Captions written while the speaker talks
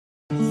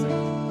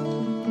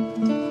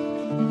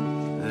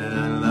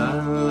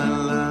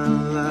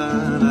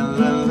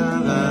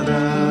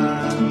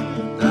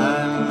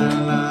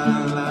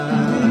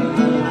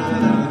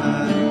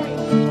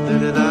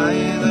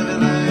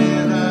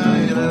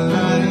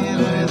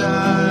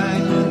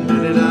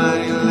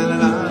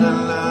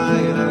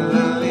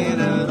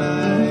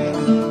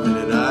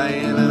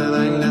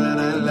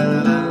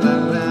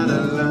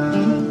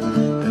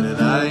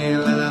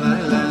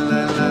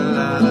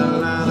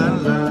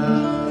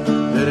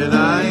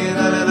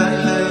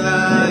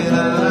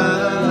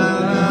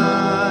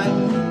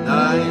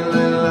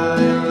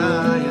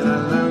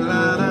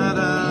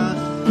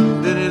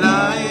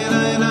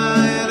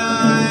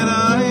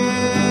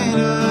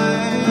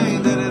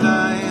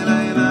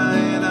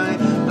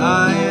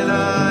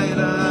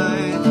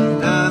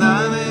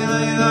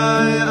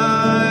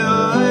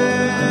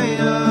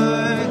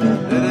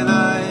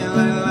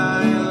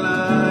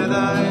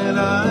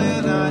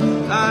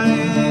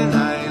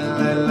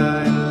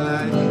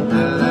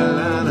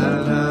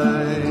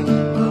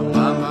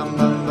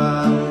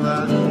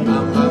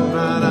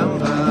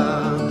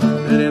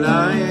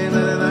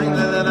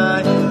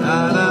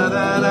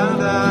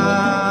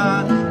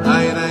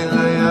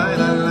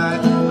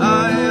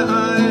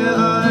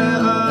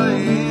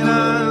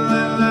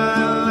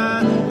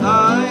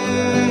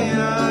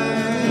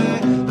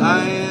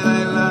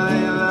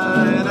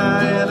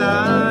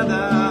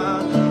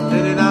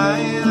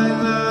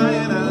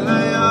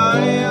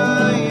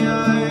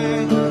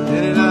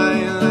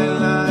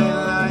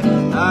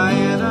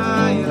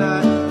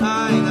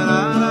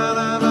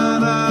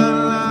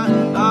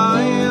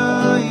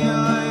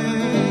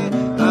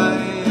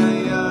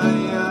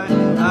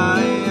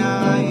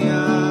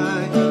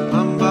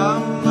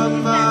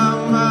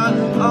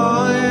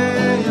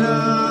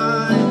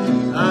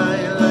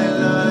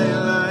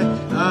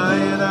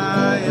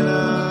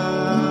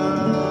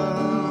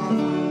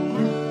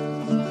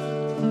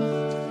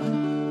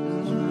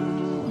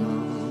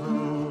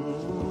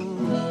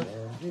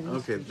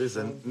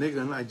there's a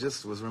nigun I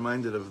just was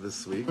reminded of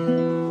this week. I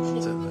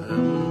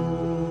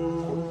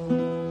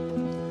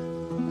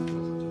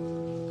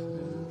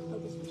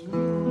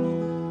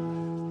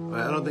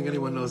don't think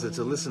anyone knows it,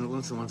 so listen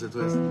once or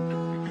twice.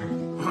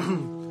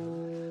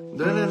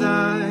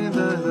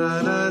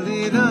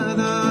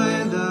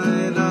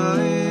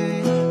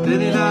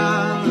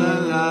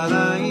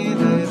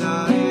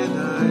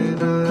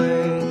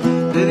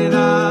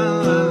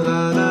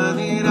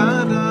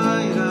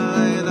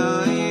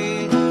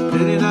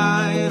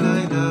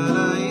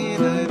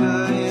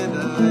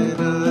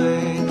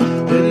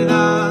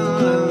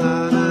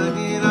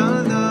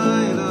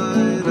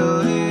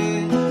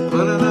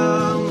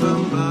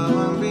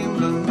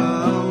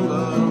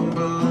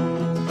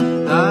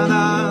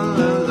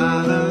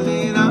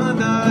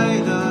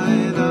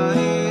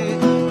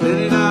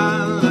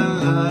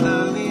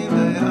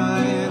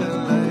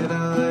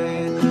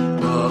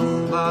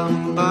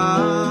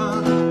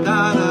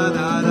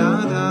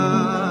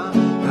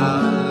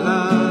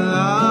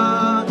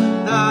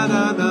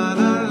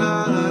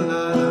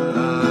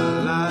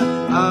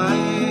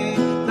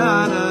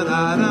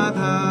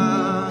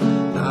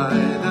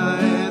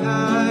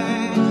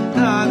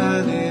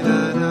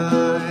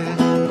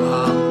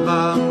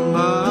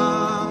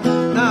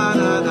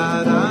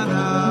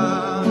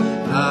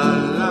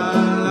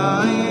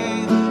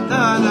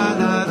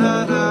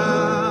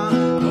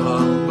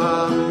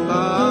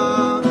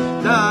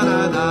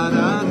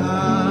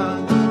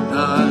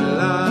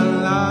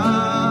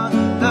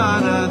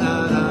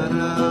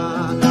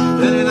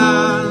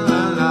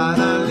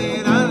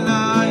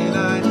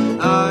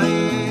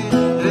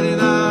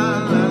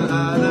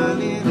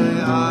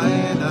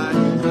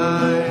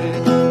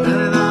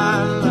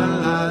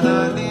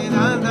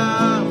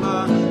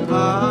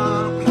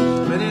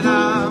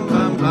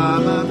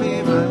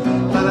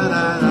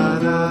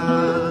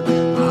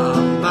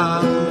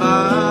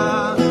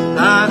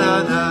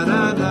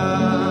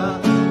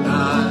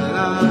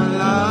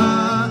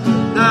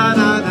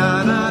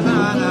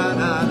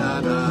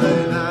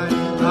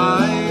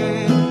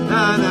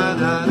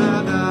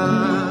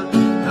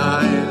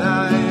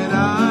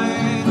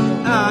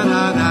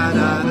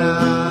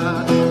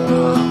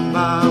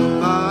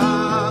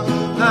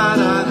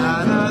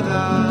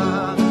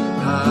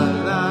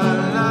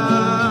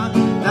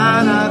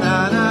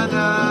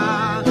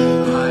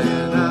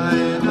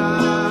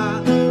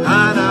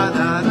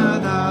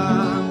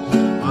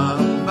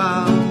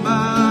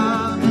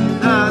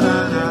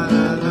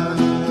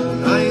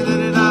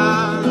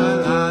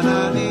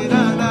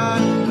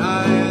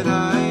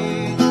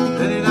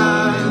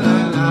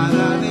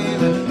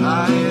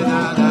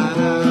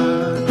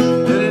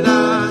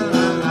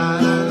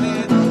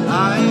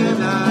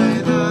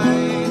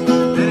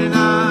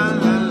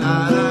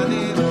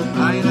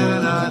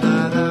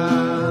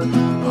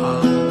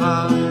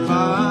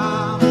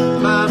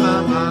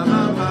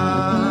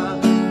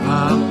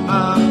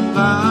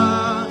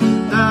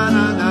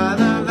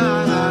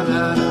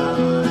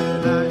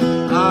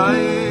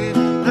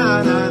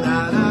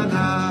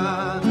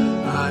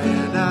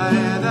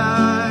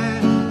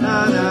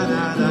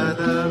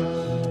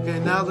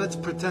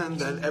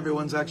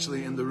 Everyone's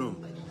actually in the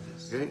room.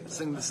 Okay?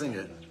 Sing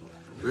it.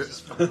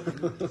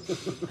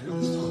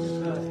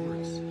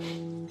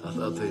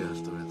 I'll tell you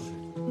afterwards.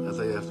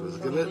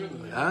 Okay,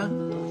 huh?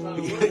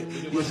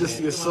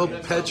 You're so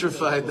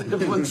petrified.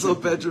 Everyone's so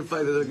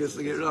petrified that they're going to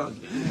sing it wrong.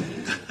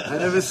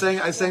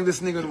 I sang this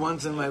nigun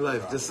once in my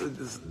life. Just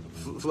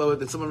flow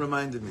it. Someone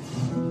reminded me.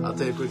 I'll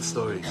tell you a quick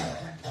story.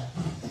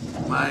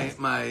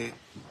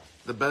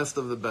 The best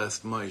of the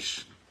best,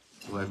 Moshe,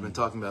 who I've been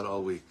talking about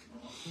all week.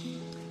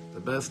 The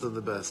best of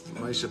the best,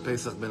 Moshe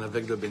Pesach ben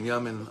Avigdor ben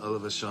Yamin,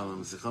 Olav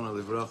Shalom, Zichrono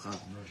Livrocha,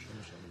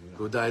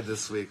 who died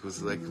this week,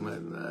 was like,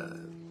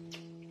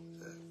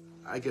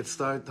 I could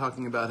start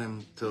talking about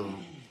him till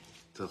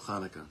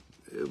Hanukkah.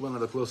 One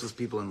of the closest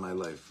people in my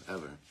life,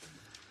 ever.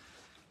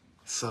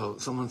 So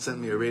someone sent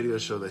me a radio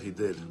show that he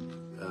did,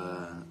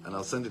 and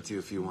I'll send it to you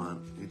if you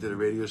want. He did a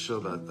radio show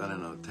about,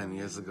 10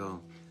 years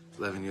ago,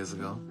 11 years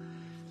ago,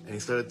 and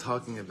he started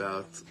talking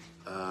about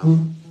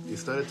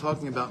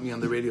me on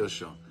the radio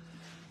show.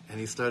 And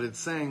he started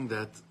saying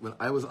that when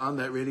I was on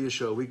that radio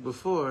show a week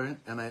before,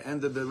 and I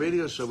ended the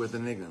radio show with the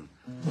nigun.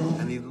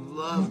 And he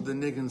loved the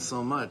nigun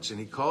so much, and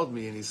he called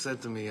me and he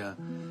said to me,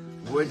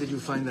 where did you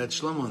find that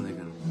Shlomo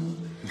nigun?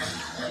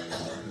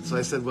 So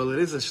I said, well, it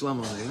is a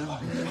Shlomo nigun.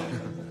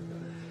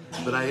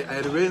 But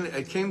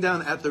I came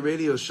down at the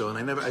radio show,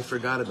 and I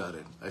forgot about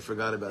it. I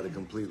forgot about it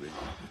completely,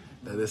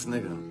 this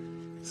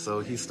nigun. So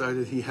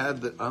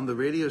on the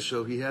radio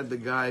show, he had the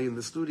guy in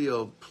the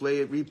studio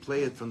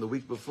replay it from the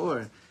week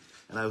before.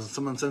 And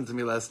someone sent it to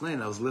me last night,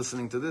 and I was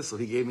listening to this, so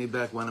he gave me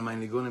back one of my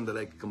nigunim that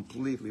I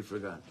completely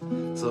forgot.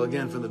 So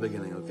again, from the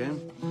beginning, okay?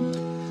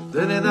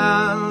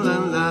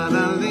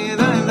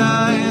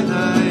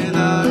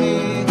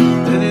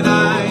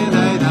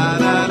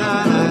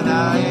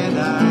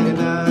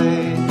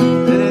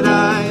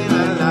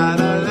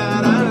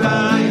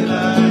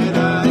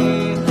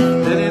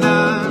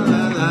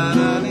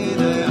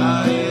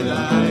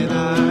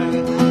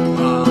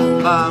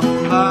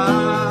 Bam, bam.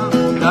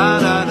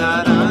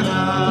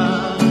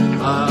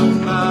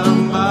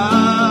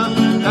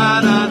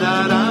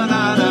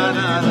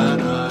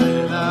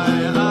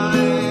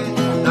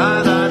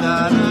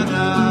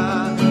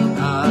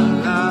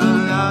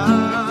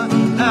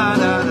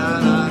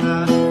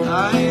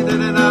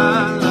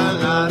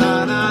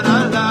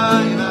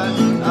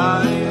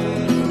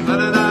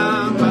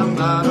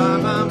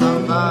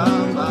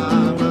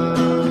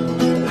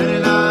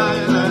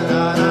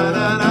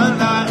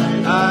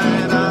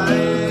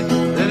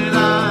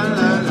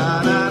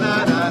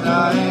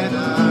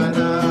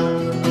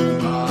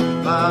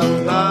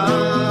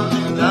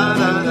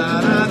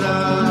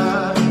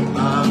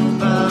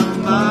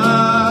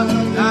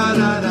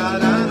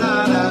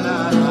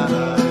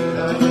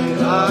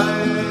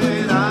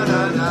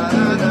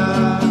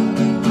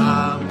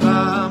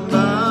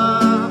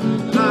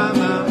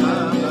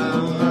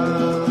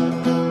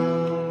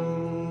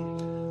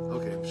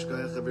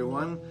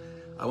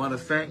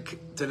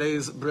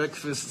 today's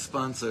breakfast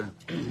sponsor,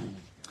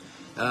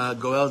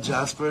 Goel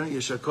Jasper,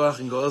 Yeshar Koach,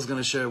 and Goel's going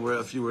to share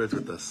a few words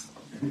with us.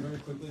 Very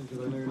quickly, because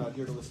I know you're not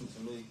here to listen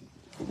to me.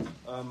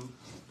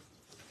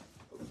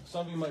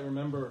 Some of you might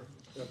remember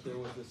that there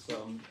was this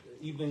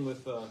evening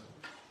with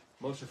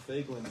Moshe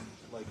Feiglin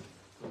like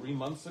 3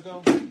 months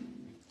ago,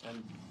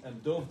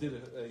 and Dov did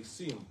a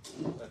siyum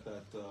at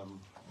that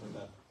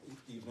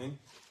evening.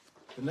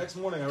 The next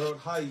morning I wrote,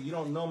 "Hi, you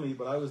don't know me,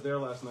 but I was there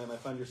last night and I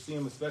found your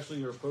siyum, especially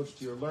your approach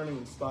to your learning,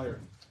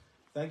 inspiring.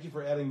 Thank you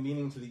for adding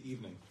meaning to the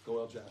evening,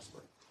 Goel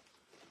Jasper."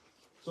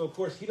 So of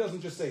course he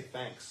doesn't just say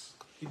thanks.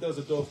 He does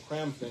a Dov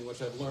Cram thing,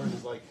 which I've learned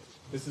is like,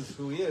 this is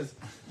who he is.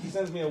 He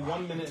sends me a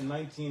 1 minute and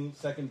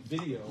 19-second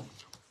video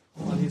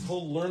on his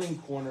whole learning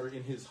corner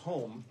in his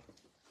home.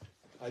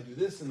 I do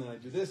this and then I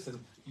do this, and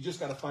you just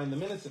got to find the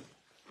minutes.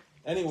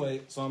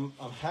 Anyway, so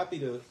I'm happy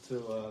to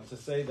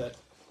say that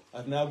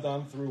I've now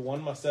gone through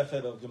one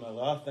Masechet of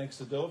Gemara, thanks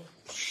to Dov,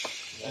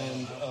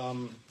 and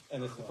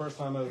it's the first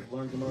time I've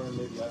learned Gemara in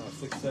maybe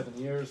 6-7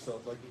 years. So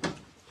it's like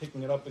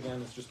picking it up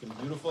again. It's just been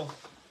beautiful.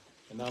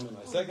 And now I'm in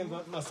my second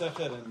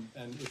Masechet,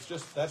 and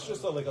that's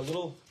just like a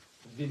little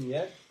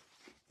vignette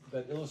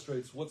that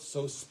illustrates what's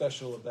so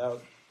special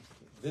about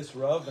this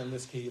Rav and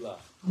this Kehillah.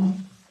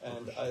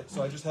 And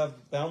so I just have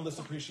boundless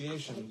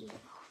appreciation.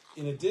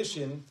 In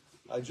addition,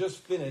 I just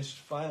finished,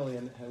 finally,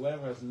 and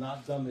whoever has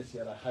not done this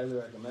yet, I highly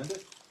recommend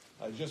it.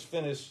 I just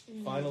finished,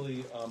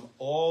 finally,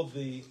 all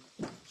the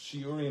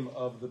shiurim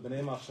of the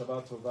B'nai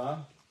Machshava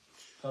Tova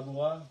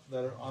Chabura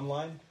that are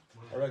online.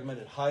 I recommend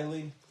it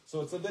highly. So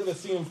it's a bit of a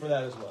theme for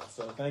that as well.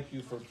 So thank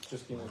you for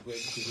just being a great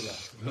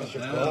Kehillah.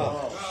 Mazel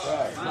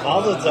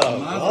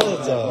tov.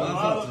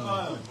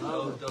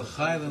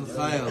 Chayil and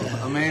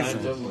Chayil.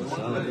 Amazing.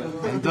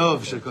 And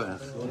Dov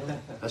Shekoyach.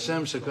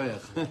 Hashem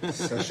Shekoyach.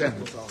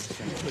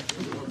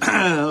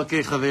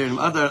 Okay, Chaverim.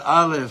 Adar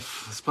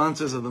Aleph,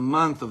 sponsors of the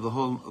month of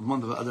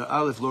Adar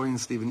Aleph, Lori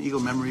and Stephen Eagle,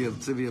 memory of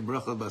Tzivia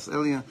Bracha Bas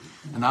Elia,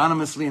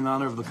 anonymously in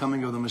honor of the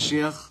coming of the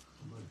Mashiach.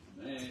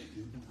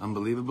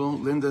 Unbelievable.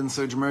 Linda and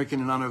Serge American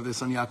in honor of their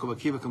son Yaakov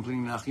Akiva,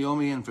 completing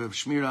Nachyomi, and for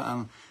Shmira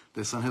on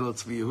their son Hillel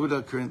Tzvi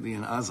Yehuda, currently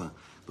in Aza.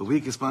 The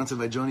week is sponsored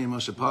by Joni and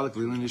Moshe Pollack,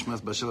 Lilin Nishmas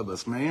Bashela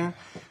Bas Meir,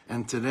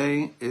 and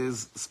today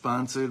is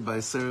sponsored by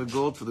Sarah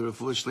Gold for the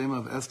Refuah Shlema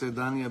of Esther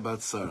Dania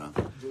Bat Sarah.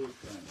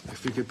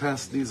 If you could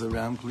pass these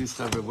around, please,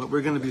 Chaver. What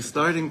we're going to be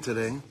starting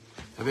today,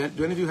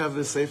 do any of you have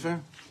this sefer?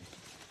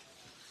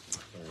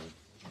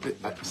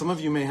 Some of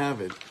you may have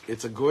it.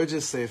 It's a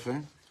gorgeous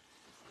sefer,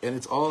 and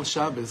it's all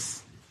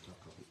Shabbos.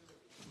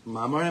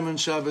 Ma'amarim on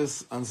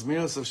Shabbos, on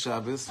Zmiros of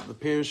Shabbos, the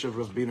parish of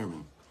Rav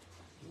Biderman.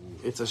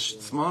 It's a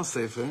small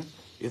sefer.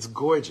 It's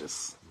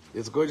gorgeous.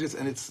 It's gorgeous,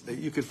 and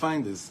you could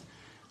find this.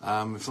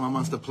 If someone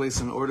wants to place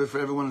an order for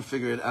everyone and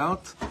figure it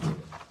out,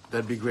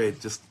 that'd be great.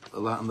 Just a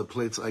lot on the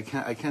plate. So I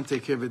can't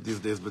take care of it these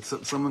days, but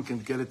someone can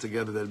get it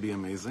together. That'd be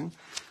amazing.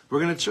 We're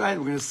going to try it.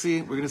 We're going to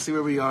see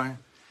where we are.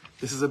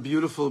 This is a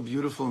beautiful,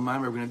 beautiful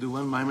mimer. We're going to do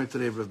one mimer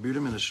today of Rav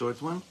Biderman, a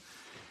short one.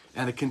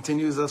 And it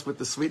continues us with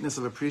the sweetness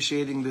of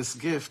appreciating this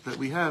gift that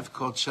we have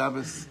called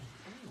Shabbos.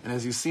 And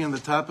as you see on the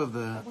top of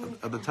the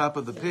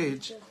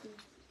page,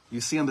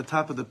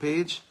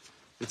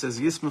 it says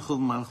Yismechul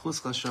Malchus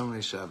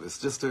Chashomrei Shabbos.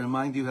 Just to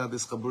remind you how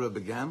this Chabura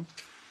began.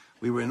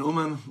 We were in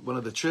Uman, one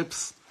of the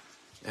trips,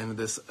 and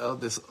this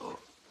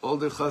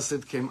older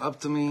chassid came up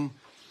to me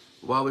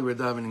while we were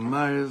davening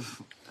Mariv.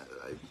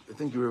 I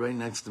think you were right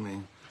next to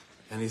me,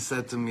 and he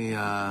said to me,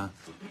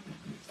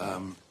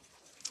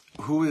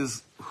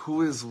 Who's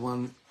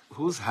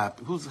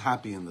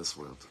happy in this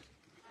world?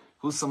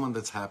 Who's someone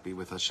that's happy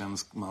with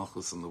Hashem's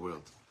Malchus in the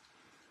world?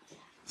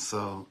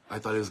 So I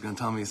thought he was going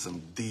to tell me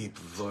some deep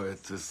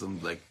vort,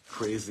 some like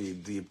crazy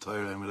deep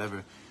Torah and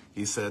whatever.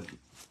 He said,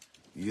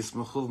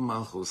 Yismechul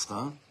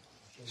Malchuscha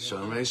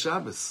Shomrei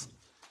Shabbos.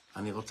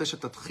 אני רוצה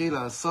שתתחיל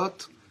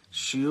לעשות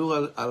שיעור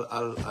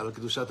על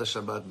קדושת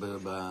השבת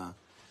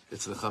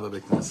אצלך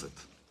בבית כנסת.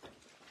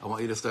 I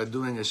want you to start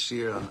doing a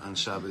shir on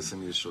Shabbos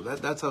in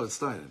Yeshua. That's how it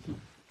started.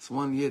 It's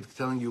one yid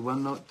telling you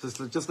one note,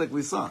 just like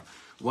we saw.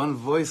 One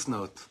voice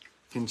note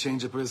can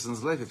change a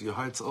person's life if your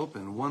heart's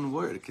open. One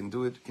word can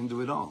do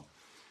it all.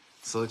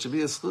 So it should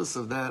be a schus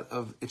of that.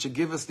 It should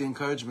give us the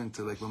encouragement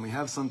to, like, when we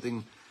have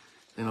something,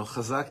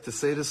 chazak to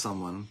say to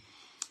someone,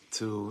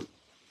 to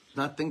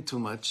not think too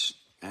much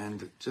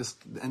and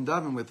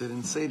daven with it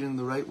and say it in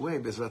the right way,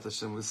 Bezrat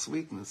Hashem, with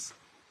sweetness,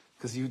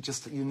 because you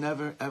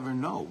never ever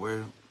know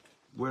where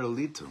it'll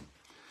lead to.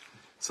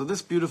 So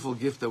this beautiful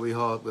gift that we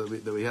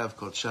have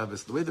called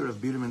Shabbos, the way that Rav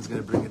Biderman is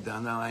going to bring it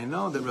down. Now I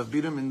know that Rav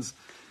Biderman's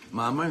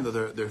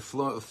ma'amarim, they're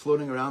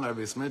floating around our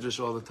Beis Midrash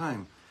all the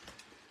time.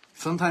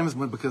 Sometimes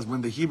because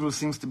when the Hebrew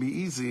seems to be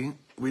easy,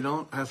 we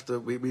don't have to.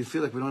 We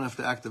feel like we don't have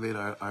to activate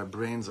our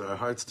brains or our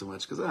hearts too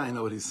much because I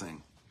know what he's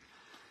saying.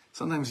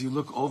 Sometimes you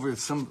look over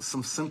some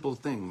simple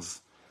things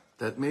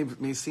that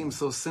may seem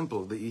so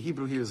simple. The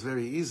Hebrew here is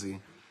very easy.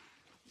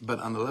 But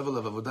on the level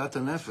of avodat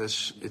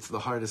nefesh, it's the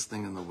hardest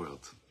thing in the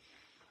world.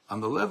 On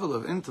the level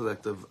of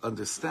intellect, of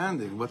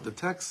understanding what the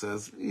text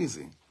says,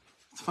 easy.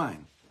 It's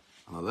fine.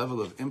 On the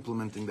level of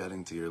implementing that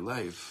into your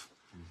life,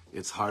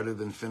 it's harder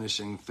than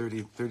finishing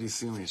 30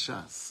 Siyumei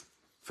Shas,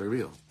 for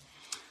real.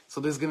 So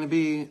there's going to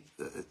be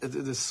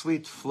the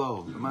sweet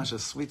flow, a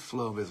sweet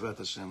flow, Bezrat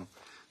Hashem,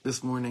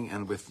 this morning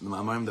and with the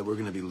Ma'amarim that we're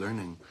going to be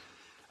learning.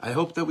 I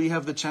hope that we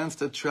have the chance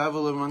to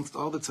travel amongst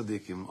all the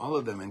tzaddikim, all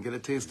of them, and get a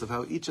taste of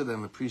how each of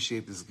them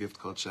appreciate this gift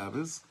called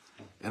Shabbos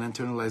and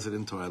internalize it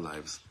into our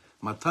lives.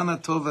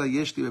 Matana tova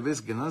yesh li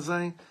bebeis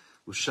genazai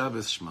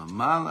u'Shabbos shma.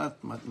 Malat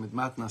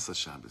matnas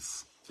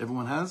Shabbos.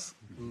 Everyone has?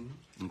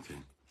 Mm-hmm. Okay.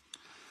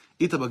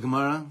 Ita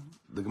b'Gemara,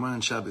 the Gemara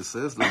in Shabbos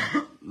says,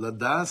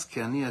 Ladas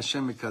ki ani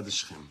Hashem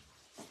mekadeshchem.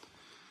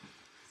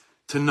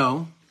 To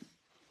know,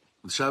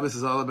 Shabbos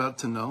is all about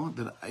to know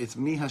that it's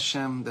me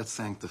Hashem that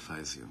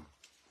sanctifies you.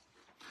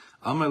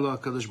 Amar lo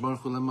HaKadosh Baruch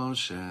Hu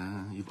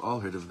leMoshe. You've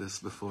all heard of this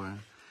before.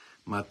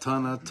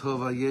 Matana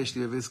tova yesh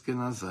li bebeis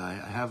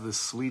genazai. I have this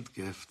sweet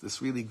gift,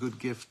 this really good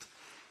gift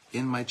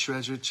in my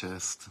treasure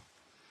chest.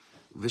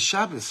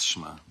 V'Shabbos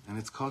shma, and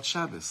it's called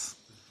Shabbos.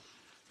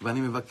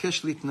 V'ani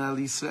mevakesh litna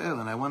liYisrael,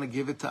 and I want to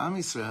give it to Am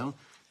Yisrael.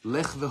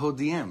 Lech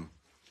v'hodiem.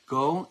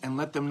 Go and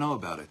let them know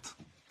about it.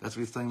 That's what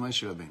he's telling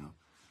Moshe Rabbeinu.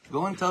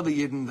 Go and tell the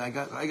Yidden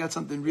I got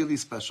something really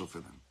special for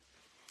them.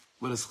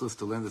 What a schus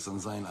to learn this on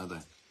Zayin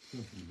Adar.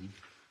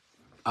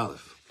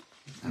 Aleph.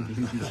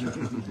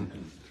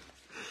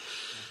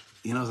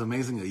 You know, it's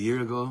amazing. A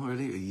year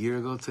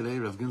ago today,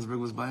 Rav Ginsburg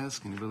was by us.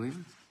 Can you believe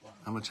it?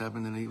 How much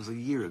happened in it? It was a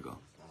year ago.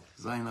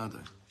 Zayin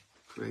Adar.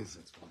 Crazy.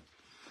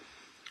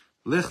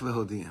 Lech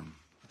v'hodiem.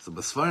 So,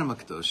 Basfarim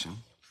HaKadoshim,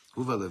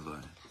 Uva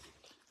Levai,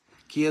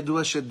 Ki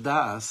yadua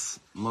shedas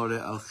more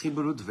al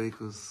chiburu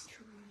dveikus.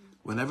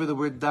 Whenever the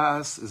word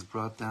das is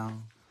brought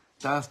down,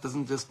 das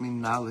doesn't just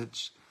mean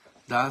knowledge.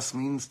 Das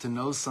means to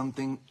know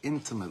something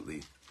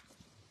intimately.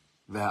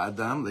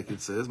 Ve'adam, like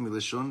it says,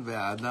 milashon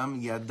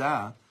ve'adam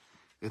yada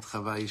et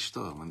Chava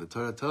ishto. When the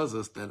Torah tells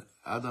us that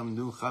Adam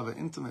knew Chava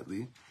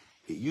intimately,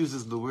 it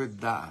uses the word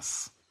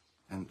das.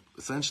 And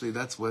essentially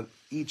that's what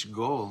each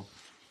goal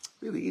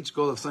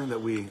of something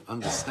that we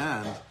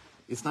understand,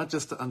 it's not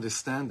just to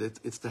understand it,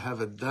 it's to have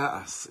a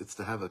da'as, it's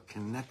to have a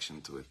connection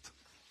to it,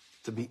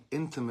 to be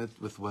intimate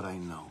with what I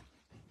know.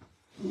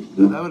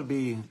 That would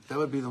be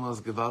the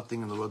most gewalt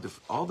thing in the world. If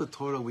all the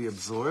Torah we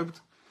absorbed,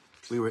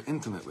 we were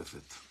intimate with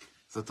it.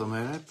 Zot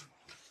omeret,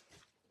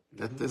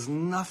 that there's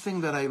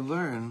nothing that I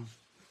learn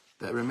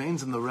that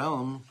remains in the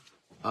realm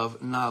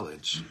of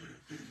knowledge.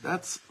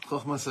 That's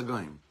chokhmas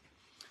hagoyim.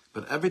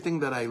 But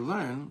everything that I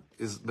learn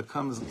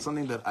becomes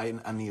something that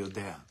ani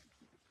yodea.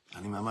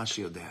 Ani mamash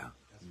yodea.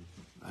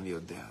 Ani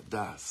yodea.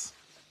 Das.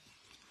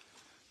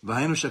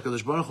 V'hainu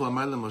shakadosh Baruch Hu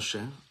amar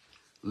leMoshe,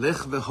 lech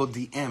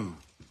v'hodiem.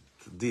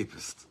 The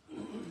deepest.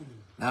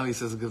 Now he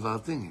says a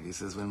gewalt thing. He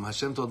says, when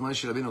Hashem told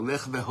Moshe Rabbeinu,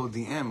 lech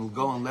v'hodiem,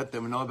 go and let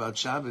them know about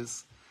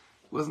Shabbos,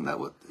 he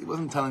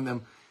wasn't telling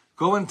them,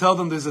 go and tell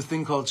them there's a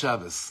thing called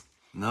Shabbos.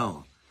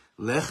 No.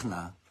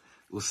 Lechna,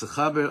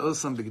 u'sechaber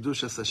osam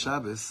b'kedushas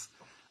HaShabbos,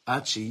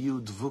 at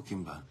sheyu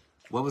dvukim ba.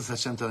 What was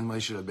Hashem telling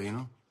Moshe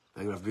Rabbeinu?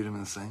 Like Rav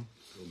Biderman is saying?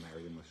 Go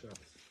marry them with Shabbos.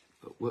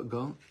 What,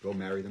 go? Go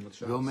marry them with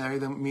Shabbos. Go marry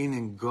them,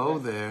 meaning go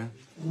there,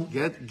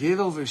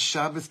 give over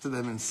Shabbos to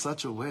them in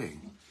such a way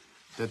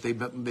that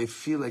they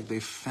feel like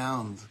they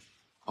found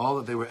all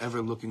that they were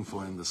ever looking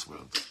for in this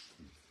world.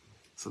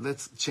 So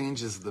that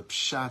changes the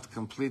pshat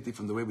completely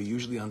from the way we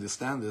usually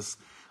understand this.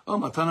 Oh,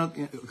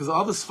 Matana, because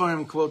all the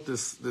Sfarim quote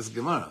this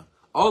Gemara.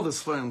 All the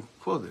Sfarim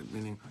quote it,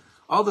 meaning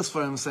all the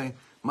Sfarim say,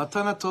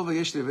 Matana tova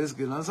yesh li beis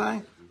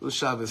genazai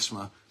u'Shabbos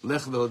shma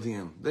lech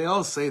v'hodiem. They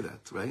all say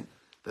that, right?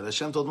 That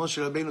Hashem told Moshe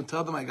Rabbeinu,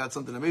 tell them I got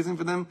something amazing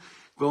for them,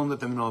 go and let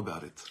them know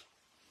about it.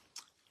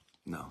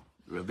 No.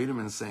 Rav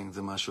Biderman is saying,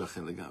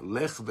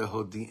 lech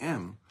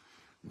v'hodiem,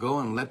 go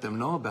and let them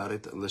know about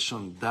it,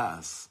 leshon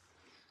das.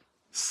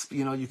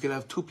 You know, you could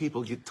have two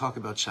people talk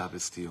about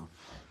Shabbos to you,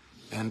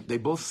 and they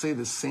both say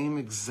the same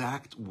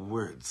exact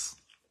words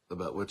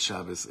about what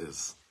Shabbos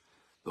is.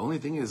 The only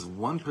thing is,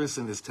 one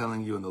person is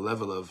telling you on the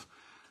level of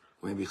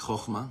maybe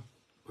chokhmah,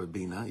 or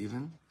bina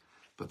even,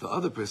 but the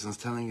other person is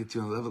telling it to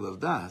you on the level of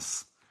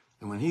das.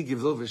 And when he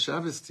gives over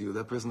Shabbos to you,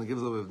 that person that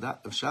gives over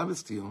of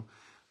Shabbos to you,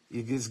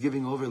 he is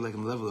giving over like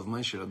on the level of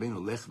Moshe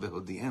Rabbeinu, lech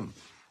v'hodiem,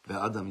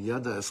 ve'adam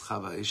yada es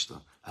Chava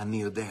ishto,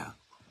 ani yodea,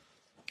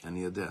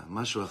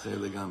 mashu acher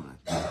legamre,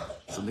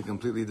 something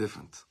completely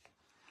different.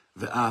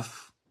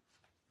 Ve'af,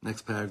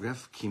 next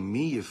paragraph, ki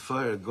mi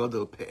yifar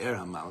godel pe'er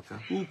hamalka,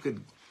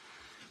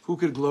 who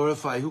could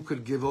glorify, who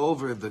could give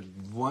over the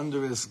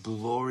wondrous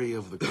glory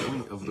of the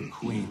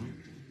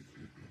queen?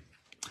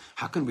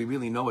 How can we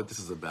really know what this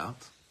is about?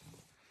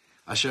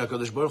 Asher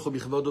HaKadosh Baruch Hu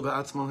bichvodu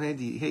ba'atzmo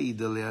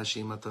he'id alea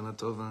she'hi matana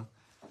tova.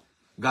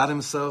 God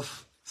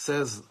Himself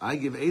says, I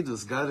give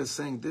edus. God is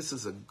saying, this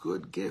is a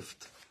good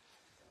gift.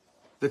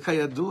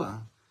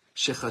 V'kayadua,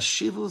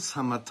 shechashivus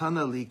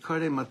hamatana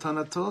li'ikare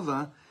matana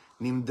tova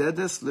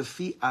nimdedes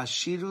lefi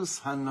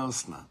ashirus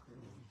hanosna.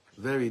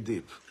 Very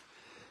deep.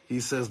 He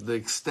says the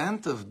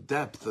extent of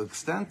depth, the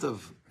extent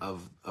of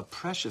a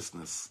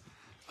preciousness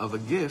of a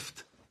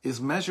gift is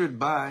measured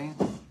by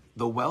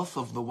the wealth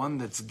of the one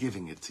that's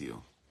giving it to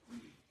you.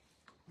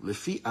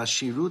 Lefi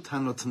ashirut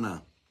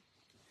hanotna.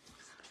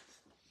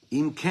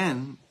 Im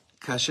ken,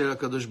 kasher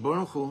HaKadosh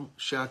Baruch Hu,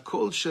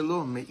 שהכל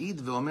שלו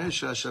מעיד ואומר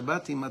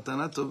שהשבת היא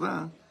מתנה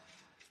טובה,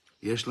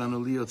 יש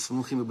לנו להיות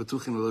סמוכים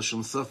ובטוחים ללא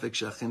שום ספק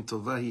שאכן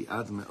טובה היא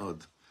עד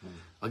מאוד.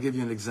 I'll give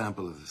you an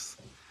example of this.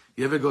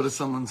 You ever go to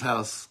someone's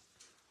house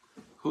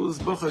who's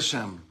Baruch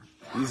Hashem,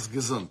 he's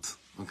gesund,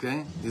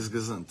 okay? He's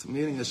gesund.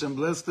 Meaning Hashem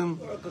blessed him.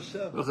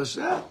 Baruch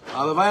Hashem.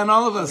 Alavai and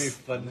all of us.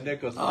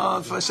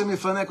 Oh, Hashem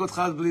yifanek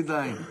otcha ad bli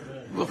dayin.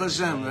 Baruch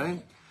Hashem,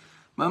 right?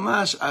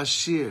 Mamash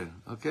ashir,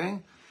 okay?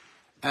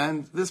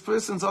 And this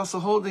person's also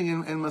holding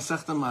in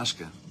Masechta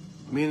Mashka,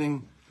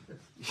 meaning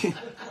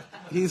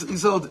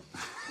he's holding.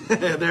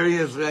 There he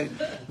is, right?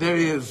 There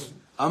he is.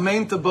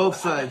 Amen to both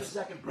sides.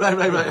 Right.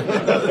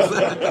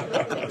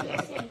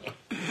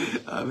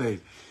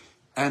 Amen.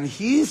 And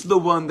he's the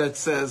one that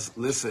says,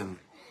 listen,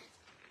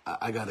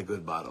 I got a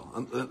good bottle.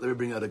 Let me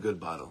bring out a good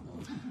bottle.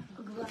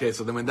 Okay,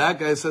 so then when that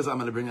guy says, I'm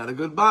going to bring out a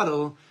good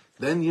bottle,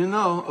 then you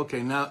know,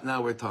 okay,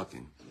 now we're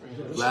talking.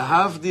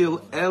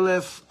 Lahavdil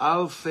elef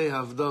alfei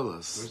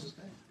havdolos.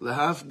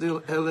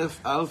 Lahavdil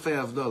elef alfei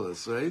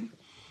havdolos, right?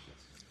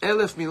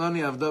 Elef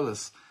miloni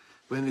havdolos.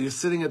 When you're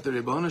sitting at the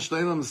Ribbon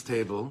Shleilam's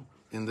table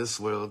in this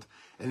world,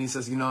 and he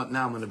says, you know what,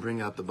 now I'm going to bring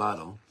out the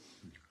bottle.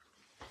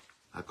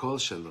 Hakol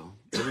shelo,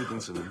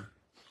 everything's for him.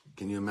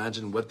 Can you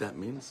imagine what that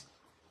means?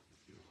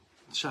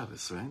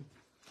 Shabbos, right?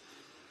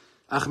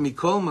 Ach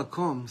mikol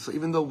makom, so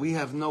even though we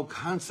have no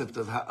concept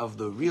of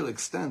the real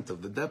extent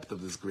of the depth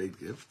of this great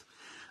gift,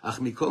 ach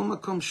mikol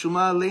makom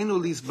shuma aleinu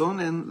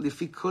lisbonen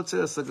lifi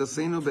kotzer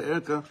asagasenu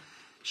be'erka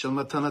shel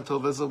matana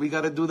tova zo. We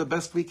got to do the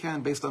best we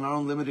can based on our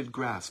own limited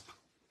grasp,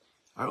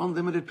 our own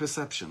limited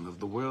perception of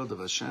the world of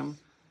Hashem.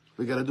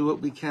 We got to do what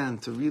we can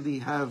to really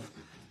have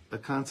a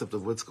concept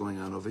of what's going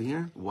on over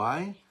here.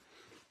 Why?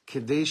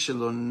 Kedei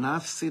shelo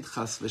nafsid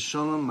chas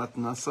v'sholom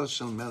matnasa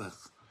shel melech.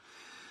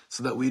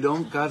 So that we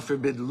don't, God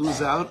forbid,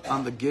 lose out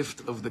on the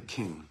gift of the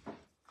king.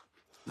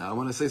 Now, I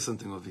want to say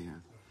something over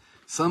here.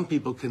 Some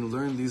people can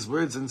learn these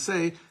words and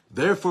say,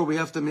 therefore we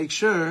have to make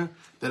sure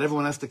that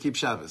everyone has to keep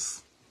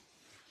Shabbos.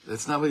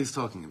 That's not what he's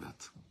talking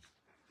about.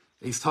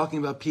 He's talking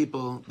about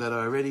people that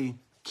are already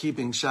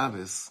keeping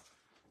Shabbos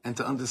and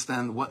to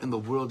understand what in the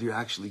world you're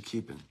actually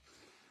keeping.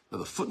 Now,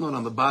 the footnote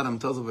on the bottom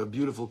tells of a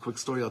beautiful, quick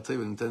story, I'll tell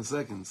you in 10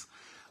 seconds,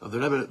 of the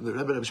Rebbe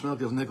Reb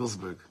Shmelke of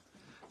Nikolsburg.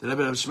 The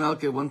Rebbe Reb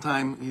Shmelke, one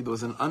time, there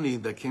was an ani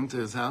that came to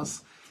his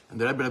house, and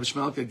the Rebbe Reb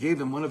Shmelke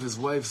gave him one of his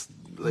wife's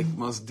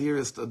most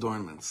dearest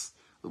adornments.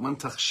 The one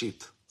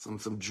tachshit, some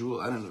jewel,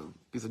 I don't know,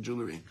 piece of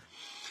jewelry.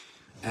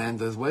 And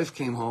his wife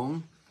came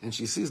home, and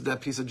she sees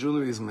that piece of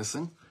jewelry is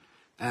missing,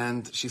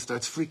 and she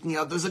starts freaking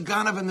out. There's a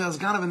ganav in the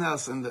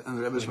house. And the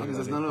Rebbe Shmelke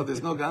says, no,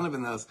 there's no ganav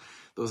in the house.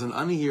 There was an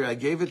ani here, I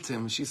gave it to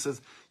him. She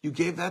says, you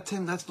gave that to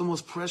him? That's the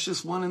most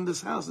precious one in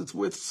this house. It's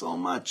worth so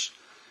much.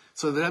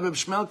 So the Rebbe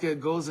Shmelke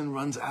goes and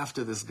runs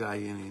after this guy,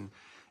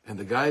 and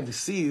the guy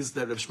sees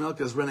that Rebbe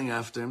Shmelke is running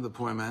after him, the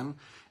poor man,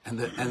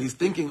 and he's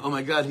thinking, oh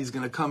my God, he's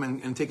going to come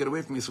and take it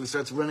away from me, so he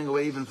starts running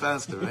away even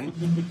faster, right?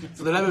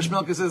 So the Rebbe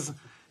Shmelke says,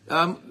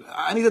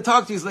 I need to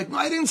talk to you. He's like, no,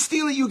 I didn't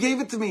steal it, you gave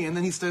it to me. And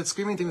then he starts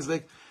screaming to him, he's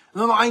like,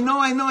 no, I know,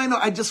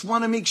 I just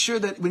want to make sure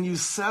that when you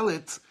sell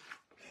it,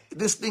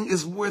 this thing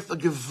is worth a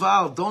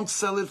geval. Don't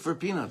sell it for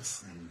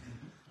peanuts.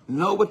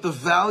 Know what the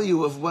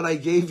value of what I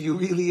gave you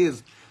really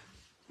is.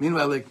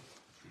 Meanwhile,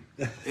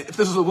 if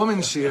this was a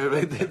woman's share,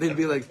 right, they'd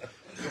be like,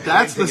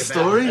 that's the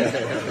story?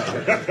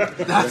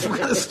 That's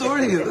what the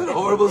story is. What a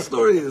horrible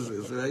story is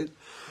this, right?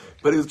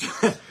 But he's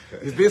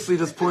basically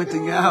just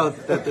pointing out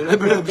that the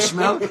Rebbe Reb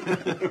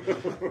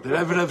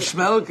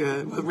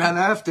Shmelke ran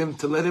after him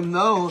to let him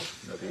know,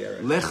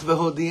 Lech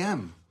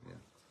v'hodiem.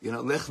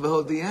 Lech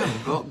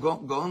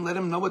v'hodiem. Go and let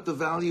him know what the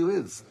value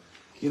is.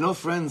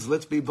 Friends,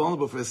 let's be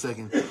vulnerable for a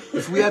second.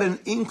 If we had an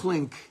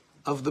inkling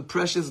of the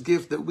precious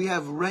gift that we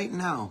have right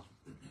now,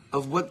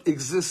 of what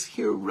exists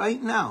here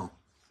right now,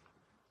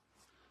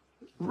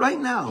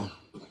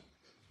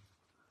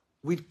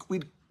 we'd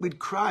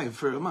cry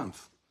for a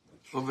month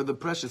over the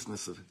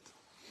preciousness of it.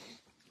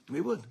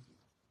 We would.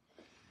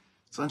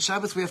 So on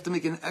Shabbos we have to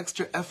make an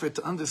extra effort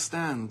to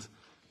understand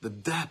the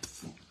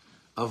depth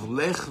of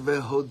Lech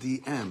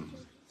v'hodiem.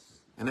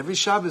 And every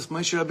Shabbos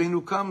Moshe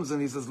Rabbeinu comes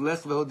and he says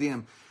Lech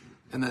v'hodiem.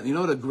 And that,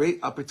 what a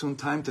great opportune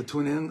time to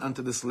tune in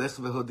onto this Lech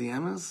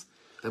v'hodiem is?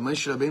 That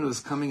Moshe Rabbeinu is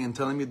coming and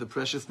telling me the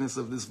preciousness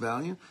of this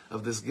value,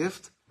 of this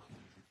gift.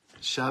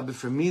 Shabbos,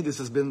 for me, this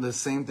has been the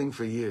same thing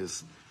for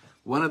years.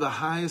 One of the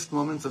highest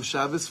moments of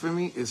Shabbos for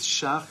me is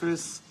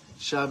Shachris,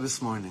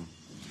 Shabbos morning.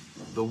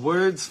 The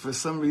words, for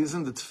some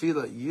reason, the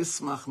tefillah,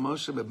 Yismach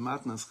Moshe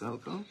b'matnas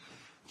chelko,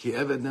 ki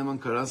eved neman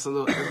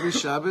karasalo, every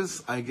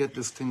Shabbos, I get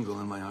this tingle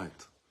in my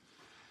heart.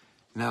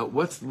 Now,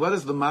 what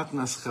is the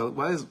matnas chelko?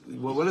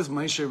 What does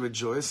Moshe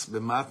rejoice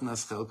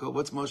b'matnas chelko?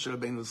 What's Moshe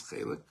Rabbeinu's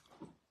chelik?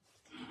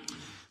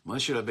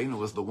 Moshe Rabbeinu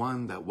was the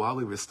one that, while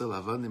we were still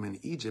avadim in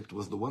Egypt,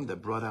 was the one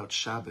that brought out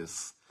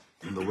Shabbos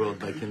in the world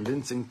by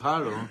convincing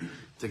Paro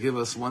to give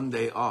us one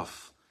day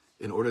off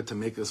in order to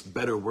make us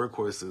better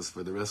workhorses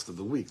for the rest of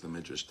the week, the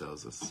Midrash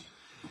tells us.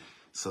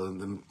 So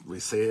then we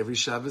say every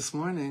Shabbos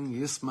morning,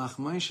 Yismach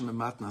Moshe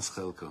mematnas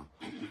chelko.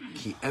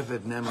 Ki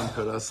eved neman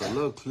karasa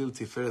lo, klil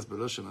tiferes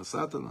beroshen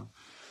asatana.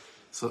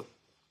 So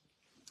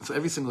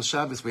every single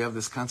Shabbos we have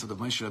this concept of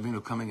Moshe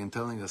Rabbeinu coming and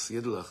telling us,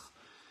 Yidlach,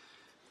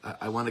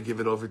 I want to give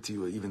it over to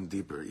you even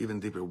deeper,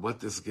 what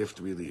this gift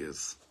really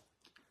is.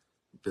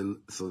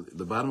 So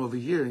the bottom over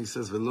here, he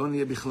says, V'lo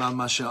niye bichlal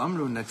ma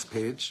she'amru, next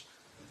page,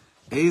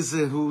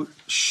 Ezehu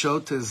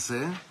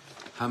shotezeh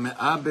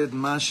hame'abed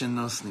ma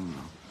she'nosnim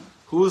lo.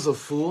 Who is a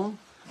fool?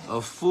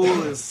 A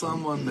fool is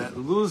someone that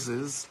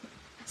loses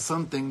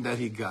something that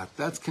he got.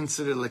 That's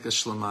considered like a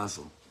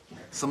shlamazel.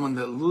 Someone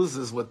that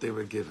loses what they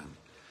were given.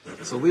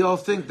 So we all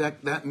think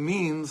that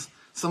means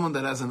someone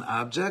that has an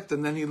object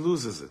and then he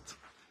loses it.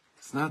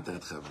 It's not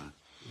that, Chavra.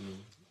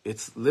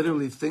 It's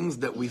literally things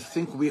that we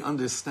think we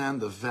understand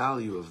the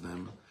value of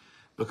them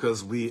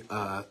because we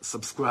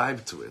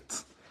subscribe to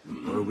it,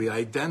 or we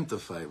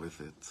identify with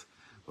it,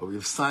 or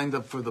we've signed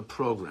up for the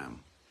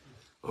program,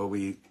 or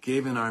we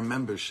gave in our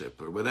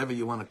membership, or whatever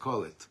you want to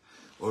call it,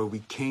 or we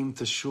came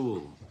to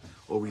shul,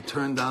 or we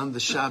turned on the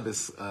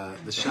Shabbos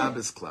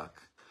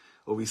clock,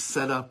 or we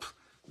set up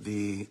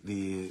the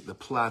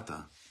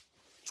plata.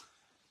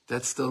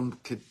 That still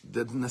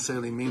doesn't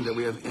necessarily mean that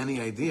we have any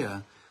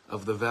idea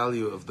of the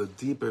value of the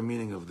deeper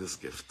meaning of this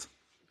gift.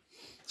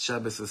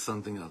 Shabbos is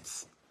something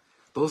else.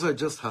 Those are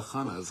just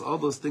hachanas. All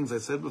those things I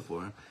said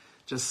before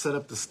just set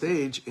up the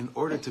stage in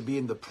order to be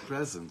in the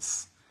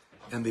presence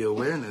and the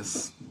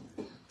awareness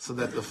so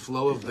that the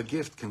flow of the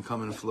gift can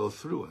come and flow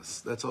through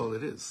us. That's all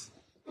it is.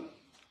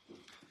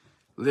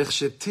 I'm just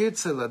going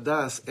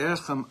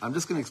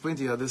to explain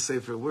to you how this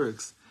sefer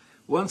works.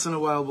 Once in a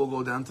while we'll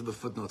go down to the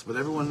footnotes, but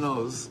everyone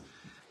knows,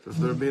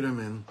 Rav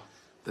Biderman,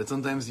 that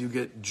sometimes you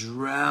get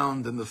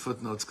drowned in the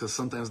footnotes because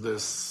sometimes they're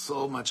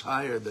so much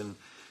higher than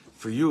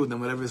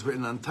whatever is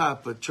written on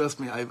top. But trust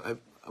me,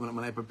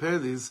 when I prepare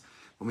these,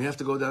 when we have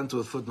to go down to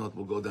a footnote,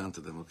 we'll go down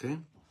to them, okay?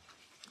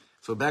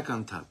 So back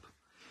on top.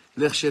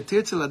 If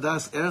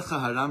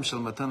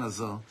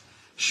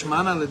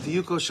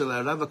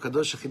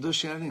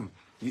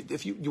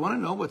you want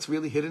to know what's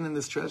really hidden in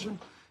this treasure,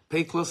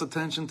 pay close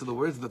attention to the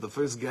words that the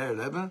first Geir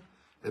Rebbe,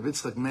 Reb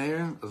Yitzchak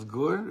Meir of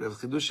Gur, Reb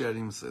Chidush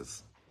Yarim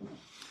says.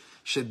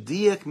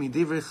 Shediek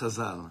midivrei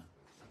Chazal,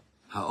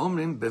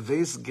 haomrim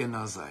beveis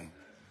genazai.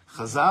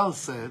 Chazal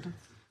said,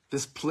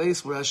 this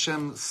place where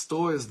Hashem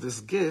stores this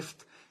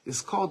gift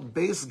is called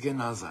Beis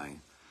Genazai.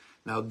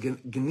 Now,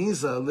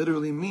 Geniza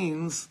literally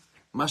means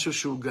mashu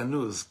shu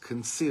ganuz,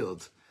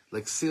 concealed,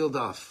 like sealed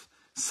off,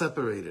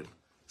 separated,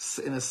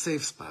 in a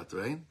safe spot,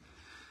 right?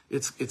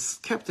 It's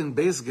kept in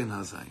Beis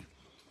Genazai.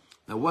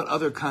 Now, what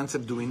other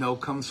concept do we know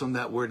comes from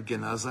that word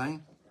Genazai?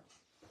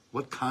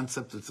 What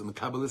concept? It's a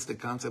Kabbalistic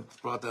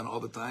concept brought down all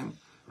the time.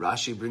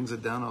 Rashi brings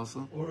it down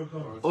also.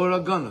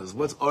 Oragonus.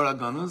 What's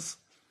oragonus?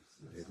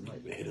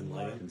 Hidden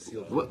light.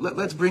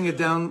 Let's bring it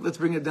down. Let's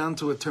bring it down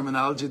to a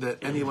terminology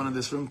that anyone in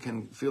this room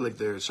can feel like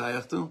they're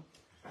shayach to.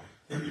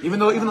 Even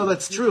though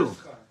that's true.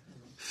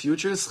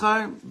 Future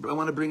schar. I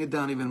want to bring it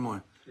down even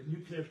more. The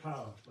nuclear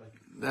power.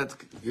 That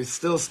you're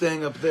still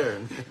staying up there.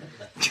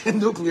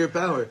 Nuclear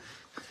power.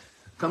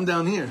 Come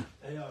down here.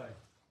 AI.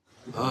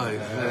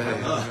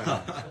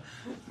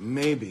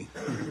 Maybe.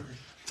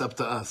 It's up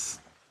to us.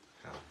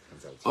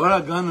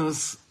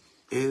 Oraganus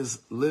is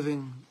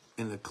living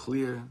in a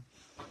clear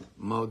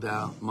mode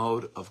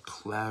of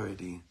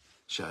clarity,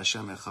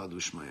 She'Hashem Echad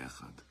U'Shmo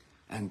Echad,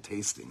 and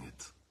tasting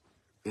it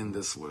in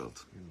this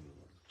world.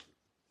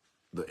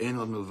 The Ein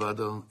Od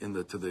Milvado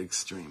to the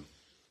extreme.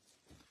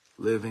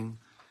 Living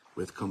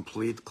with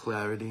complete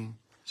clarity,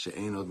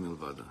 She'Ein Od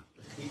Milvado.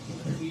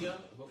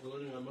 What we're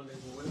learning on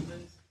Mondays and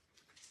Wednesdays?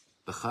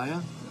 The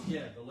Chaya?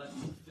 Yeah, the last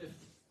fifth.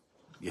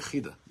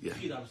 Yechida. Yeah.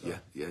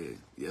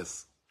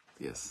 Yes.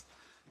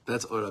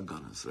 That's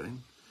Oragonus, right?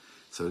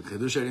 So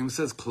Chidush Harim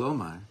says,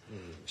 Klomar,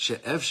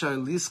 she'efshar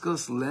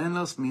liskos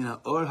lenos mina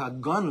or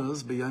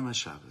hagonus b'yom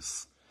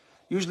HaShabbos.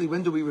 Usually,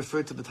 when do we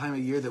refer to the time of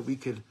year that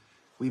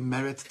we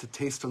merit to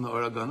taste from the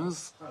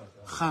Oragonus?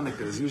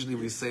 Chanukah. Usually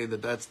we say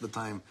that's the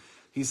time.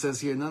 He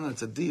says here, no,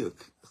 it's a diuk.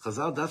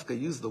 Chazal Dafka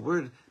used the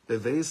word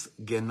beveis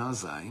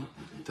genazai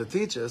to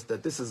teach us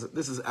that this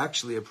is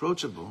actually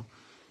approachable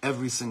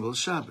every single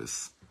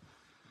Shabbos.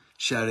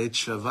 Sharei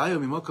travayu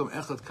mimokom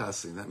echad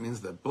kasi. That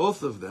means that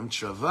both of them,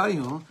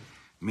 travayu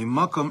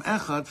mimokom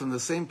echad, from the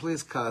same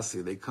place,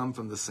 kasi. They come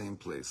from the same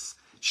place.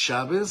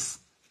 Shabbos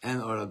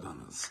and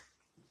Oragonus.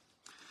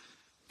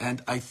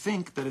 And I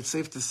think that it's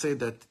safe to say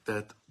that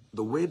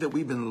the way that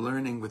we've been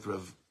learning with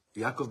Rav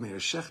Yaakov Meir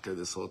Shechter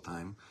this whole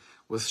time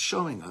was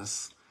showing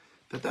us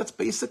that that's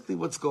basically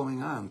what's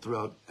going on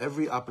throughout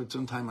every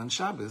opportune time on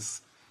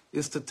Shabbos,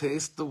 is to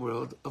taste the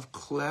world of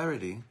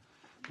clarity,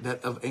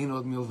 that of Ein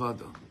Od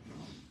Milvado.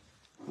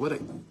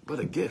 What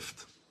a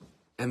gift.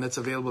 And that's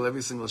available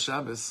every single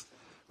Shabbos,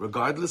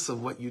 regardless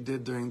of what you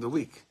did during the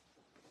week.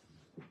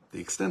 The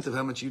extent of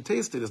how much you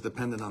tasted is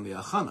dependent on the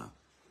achana.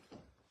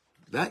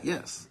 That,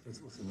 yes.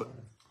 But,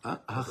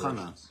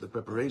 hachana, the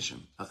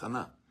preparation,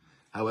 hachana.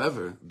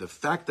 However, the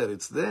fact that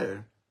it's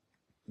there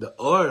The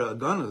Or,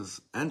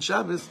 Agonos, and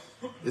Shabbos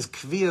is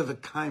Kviya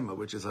V'Kaima,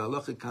 which is a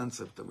halachic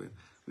concept that we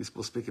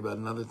will speak about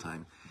another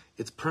time.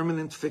 It's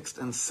permanent, fixed,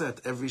 and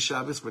set every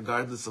Shabbos,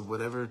 regardless of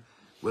whatever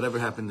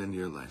happened in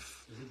your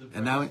life. Is it the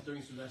And now,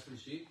 during Sylvester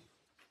Sheet?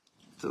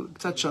 so,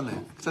 קצת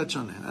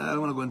שונה. I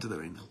don't want to go into that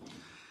right now.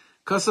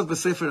 Kosav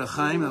b'Sefer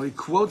HaChaim, now he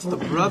quotes the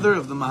brother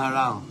of the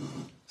Maharal.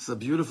 It's a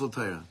beautiful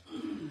Torah.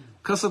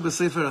 Kosav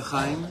b'Sefer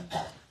HaChaim,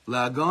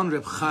 La'agon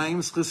Reb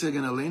Chaim, Schus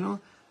Yagen Aleinu,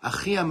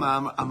 Achi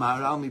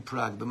Maharal mi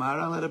Prague. The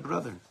Maharal had a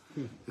brother.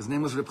 His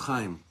name was Reb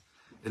Chaim.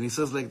 And he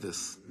says like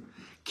this,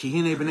 Ki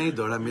hine b'nei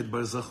dor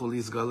hamidbar zachu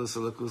lizgalus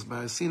alakus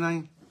bar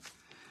Sinai.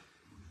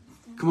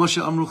 כמו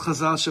שאמרו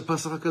חז"ל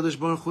שפסח הקדוש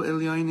ברוך הוא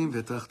עליונים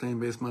ותחתיהם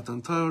בית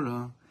מתן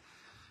תורה.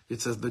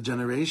 It says the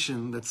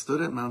generation that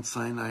stood at Mount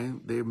Sinai,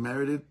 they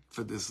merited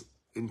for this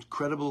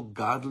incredible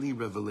godly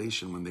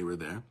revelation when they were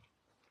there.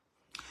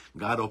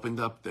 God opened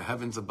up the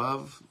heavens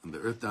above and the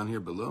earth down here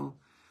below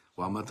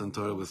while Matan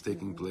Torah was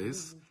taking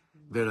place.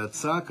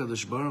 V'ratzah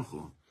kadosh baruch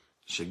hu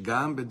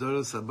shegam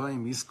bedoros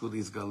habayim yizku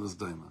lizgalus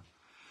doima.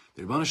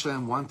 The Rebbeinu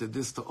Shalom wanted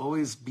this to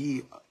always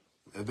be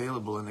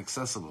available and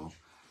accessible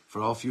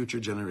for all future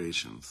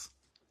generations.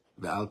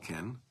 Ve'al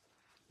ken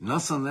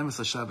nasan lemes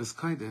haShabbos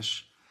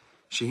kodesh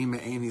shehi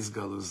me'ein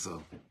izgalus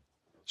zo.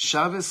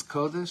 Shabbos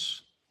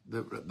Kodesh,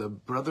 the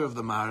brother of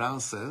the Maharal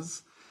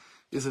says,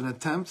 is an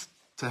attempt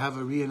to have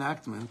a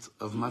reenactment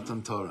of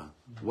Matan Torah.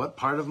 What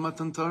part of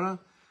Matan Torah?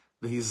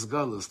 The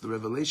Hizgalus, the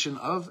revelation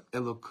of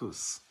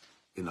Elokus.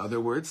 In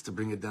other words, to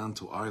bring it down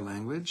to our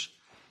language,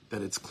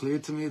 that it's clear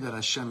to me that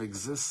Hashem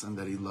exists and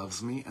that He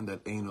loves me and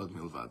that Ein Od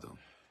Milvado.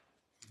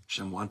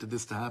 Hashem wanted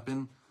this to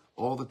happen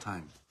all the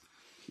time.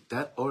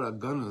 That Or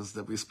Agonus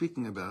that we're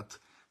speaking about,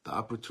 the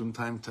opportune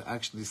time to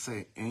actually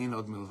say Ein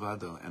Od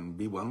Milvado and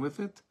be one with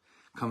it,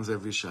 comes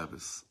every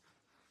Shabbos.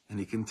 And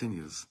he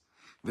continues,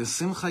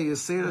 V'simcha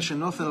yesera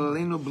shenofel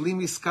aleinu bli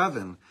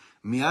miskaven,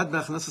 miad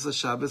b'achnosas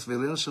haShabbos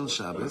v'leil shel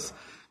Shabbos,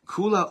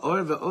 kula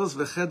or ve'oz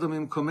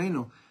v'chedom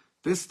imkomenu.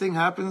 This thing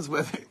happens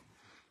whether,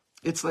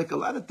 it's like a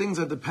lot of things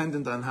are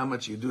dependent on how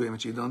much you do and how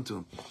much you don't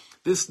do.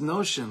 This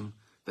notion,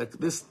 that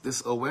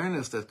this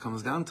awareness that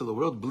comes down to the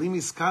world, bli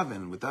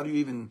miskaven, without you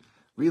even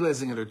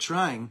realizing it or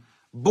trying,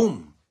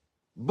 boom,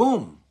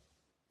 boom.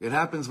 It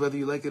happens whether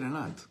you like it or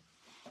not.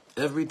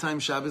 Every time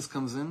Shabbos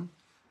comes in,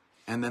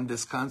 and then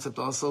this concept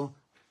also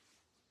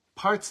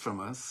parts from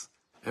us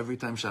every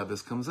time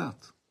Shabbos comes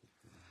out.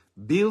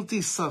 Bilti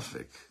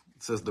safek,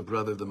 says the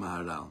brother of the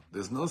Maharal.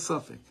 There's no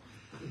safek.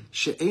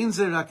 She'ein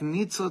ze rak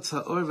nitzotz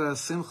ha'or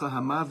ve'asimcha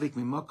hamavik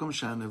mimokom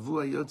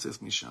she'hanevua yotzes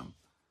misham.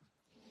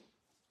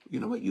 You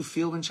know what you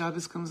feel when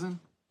Shabbos comes in?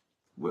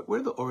 Where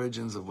are the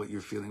origins of what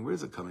you're feeling? Where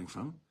is it coming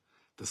from?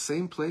 The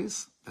same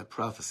place that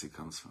prophecy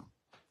comes from.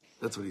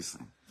 That's what he's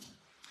saying.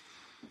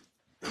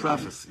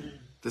 Prophecy.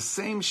 The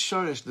same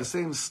shorish, the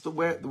same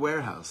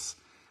warehouse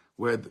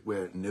where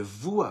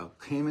Nevuah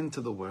came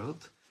into the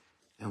world,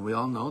 and we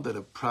all know that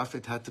a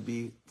prophet had to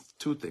be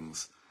two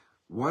things.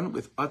 One,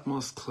 with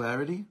utmost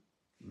clarity,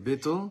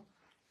 bittul,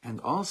 and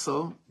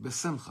also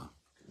besimcha,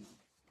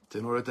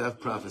 in order to have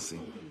prophecy.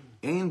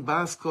 Ein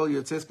bas kol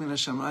yotzes min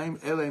hashamayim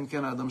ela im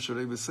ken adam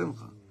shorei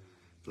besimcha.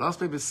 It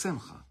also be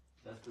besimcha.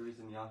 That's the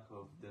reason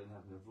Yaakov didn't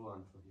have Nevuah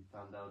until he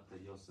found out that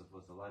Yosef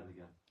was alive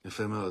again.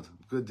 Yefeh meod.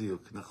 Good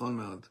diuk. Nachon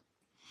meod.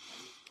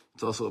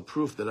 It's also a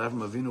proof that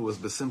Avram Avinu was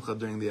besimcha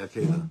during the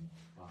Akedah.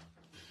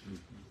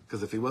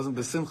 Because if he wasn't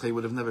besimcha, he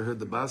would have never heard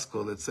the bas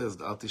kol that says,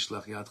 Al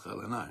tishlach yadcha al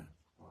anar.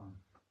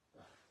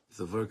 It's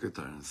a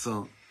verketar.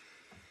 So,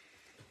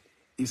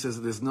 he says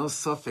there's no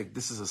suffix.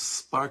 This is a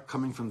spark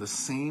coming from the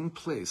same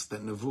place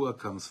that Nevuah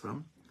comes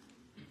from.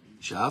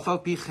 Sha'af al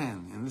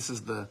pichen. And this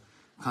is the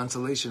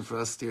consolation for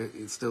us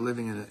still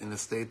living in a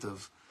state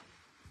of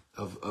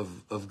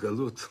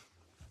galut.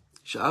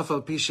 Sha'af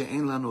al pi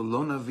she'en lanu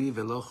lo navi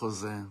velo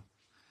chozeh.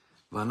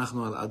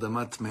 V'anachnu al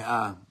adamat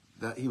me'ah.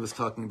 That he was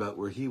talking about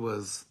where he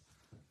was.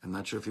 I'm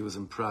not sure if he was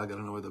in Prague. I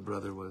don't know where the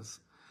brother was.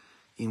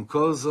 Im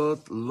kol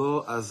zot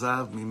lo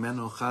azav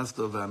mimeno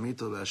chasto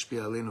v'amito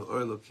le'ashpia aleinu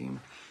or elokim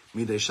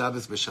midei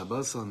Shabbos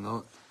b'Shabboso.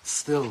 No,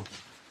 still,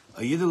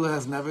 a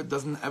Yiddish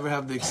doesn't ever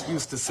have the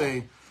excuse to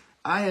say,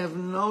 I have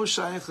no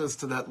shaykhs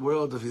to that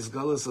world of his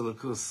galus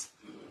alakus,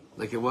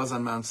 like it was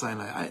on Mount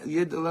Sinai.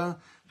 Yiddish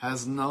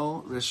has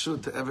no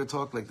reshut to ever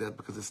talk like that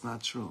because it's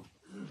not true.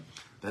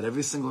 That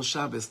every single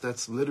Shabbos,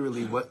 that's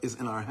literally what is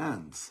in our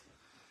hands.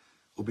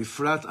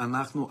 Ubifrat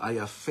anachnu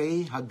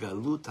ayafei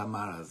hagalut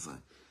hamaraz.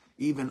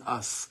 Even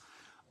us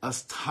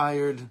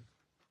tired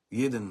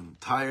Yidden,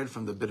 tired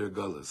from the bitter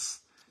gullus.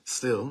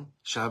 Still,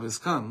 Shabbos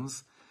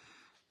comes,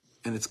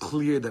 and it's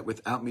clear that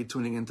without me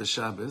tuning into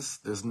Shabbos,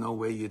 there's no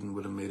way Yidden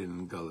would have made it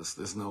in gullus.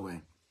 There's no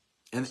way.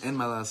 And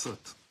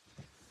malasot.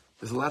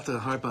 There's a lot to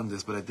harp on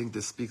this, but I think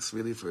this speaks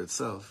really for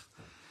itself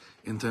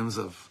in terms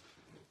of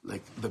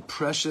like the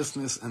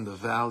preciousness and the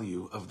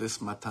value of this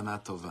matana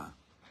tova.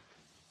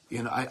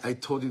 You know, I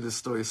told you this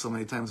story so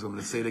many times, but I'm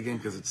going to say it again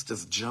because it's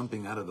just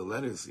jumping out of the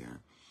letters here.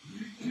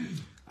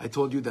 I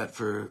told you that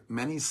for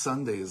many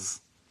Sundays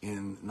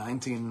in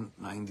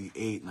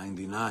 1998,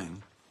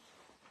 99,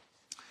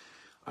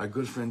 our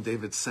good friend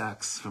David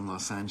Sachs from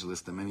Los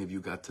Angeles, that many of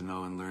you got to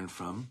know and learn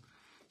from,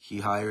 he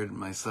hired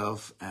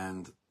myself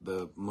and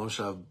the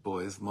Moshav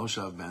boys,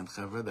 Moshav band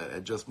Chevra, that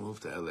had just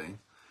moved to LA,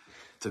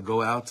 to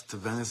go out to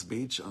Venice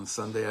Beach on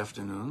Sunday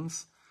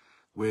afternoons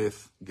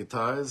with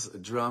guitars, a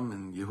drum,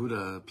 and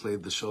Yehuda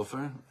played the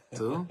shofar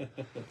too.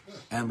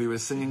 And we were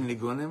singing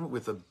Nigunim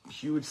with a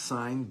huge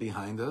sign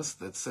behind us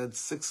that said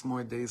 6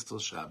 more days till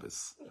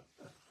Shabbos.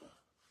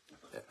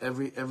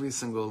 Every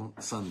single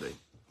Sunday.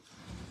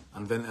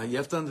 And you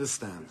have to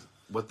understand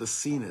what the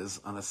scene is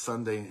on a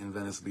Sunday in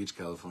Venice Beach,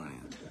 California.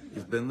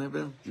 You've been there,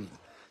 Bill?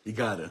 You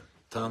gotta.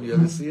 Tom, you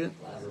ever see it?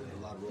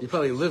 You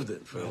probably lived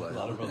it for a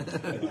while.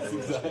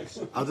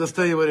 I'll just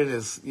tell you what it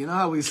is. You know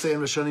how we say in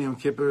Rosh Hashanah Yom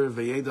Kippur,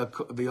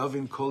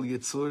 V'yovin kol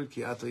yitzur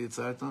ki ato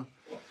yitzarta?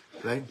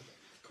 Right?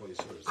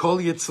 Kol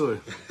yitzur.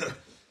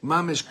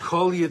 Mamish,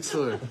 kol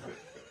yitzur.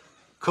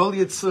 Kol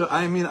yitzur,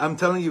 I'm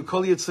telling you,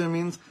 kol yitzur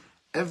means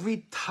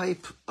every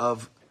type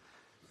of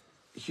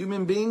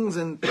human beings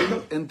and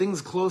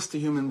things close to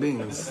human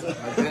beings.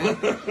 Okay?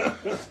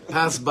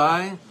 Pass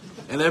by,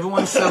 and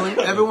everyone's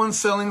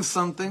selling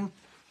something.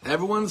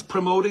 Everyone's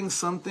promoting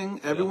something.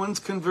 Everyone's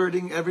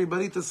converting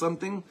everybody to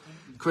something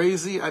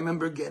crazy. I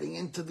remember getting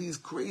into these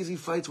crazy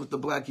fights with the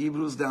black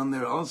Hebrews down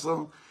there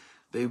also.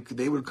 They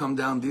would come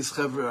down, these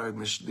chevra are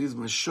these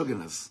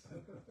meshuganas.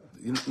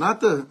 You know, not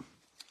the,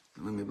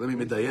 let me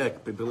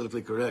medayek, be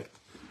politically correct.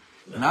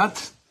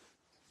 Not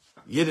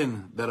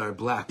Yidden that are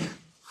black,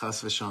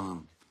 chas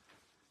v'shalom.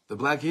 The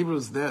black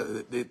Hebrews,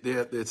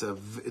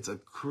 it's a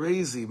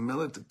crazy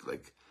militant,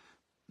 like,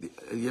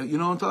 you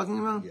know what I'm talking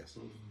about? Yes.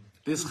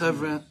 This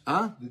chevra,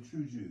 huh? The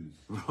true Jews.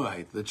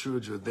 Right, the true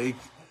Jews. They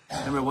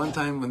remember one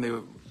time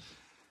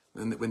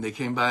when they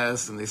came by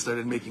us and they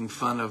started making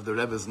fun of the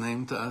Rebbe's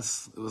name to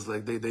us. It was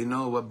like they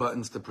know what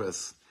buttons to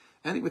press.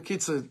 And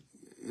Bekitza,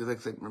 like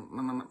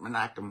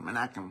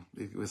Menakem,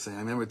 he was saying. I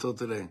remember till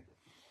today.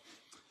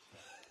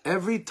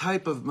 Every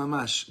type of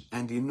mamash,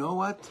 and you know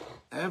what?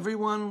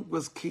 Everyone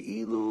was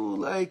ki'ilu,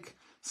 like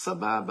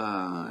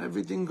sababa,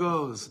 everything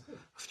goes.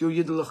 A few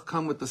Yiddiloch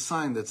come with the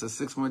sign that says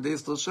 6 more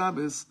days till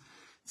Shabbos.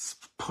 It's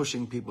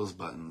pushing people's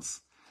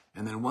buttons.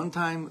 And then one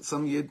time,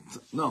 some Yid,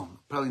 no,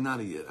 probably not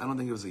a Yid, I don't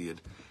think it was a Yid.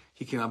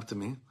 He came up to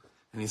me,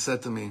 and he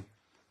said to me,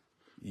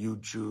 you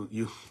Jew,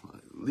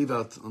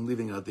 I'm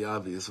leaving out the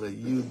obvious, right?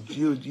 You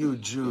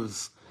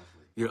Jews,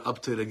 you're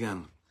up to it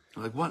again.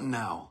 I'm like, what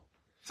now?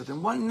 I said to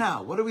him, what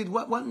now? What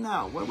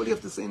now? What do you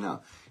have to say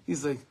now?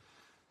 He's like,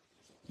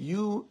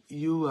 you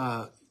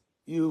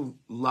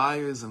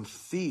liars and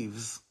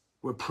thieves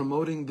were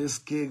promoting this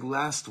gig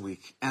last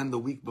week and the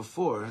week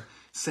before,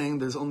 saying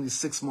there's only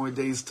 6 more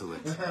days to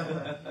it.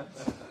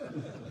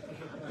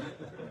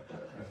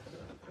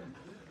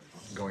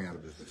 Going out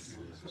of business.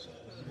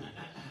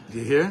 Do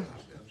you hear?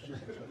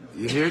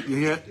 You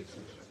hear?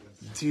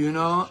 Do you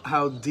know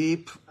how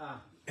deep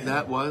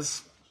that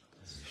was?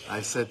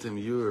 I said to him,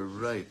 you were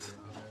right.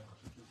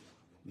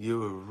 You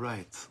were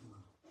right.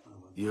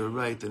 You're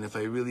right. And if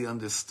I really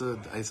understood,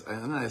 and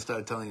then I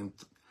started telling him,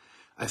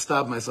 I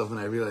stopped myself when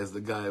I realized the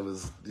guy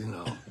was,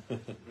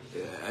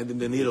 I think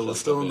the needle was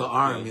still in the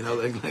arm,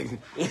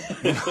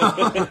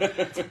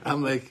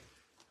 I'm like,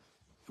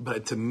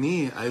 but to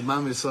me, I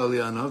mamish saw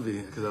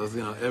Lianovi, because I was,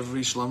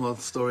 every Shlomo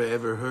story I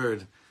ever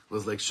heard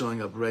was like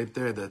showing up right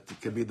there that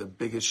it could be the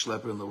biggest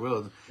schlepper in the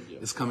world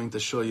is coming to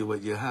show you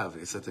what you have.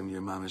 He said to me,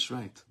 you're mamish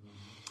right.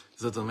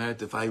 Zotomer,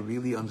 if I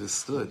really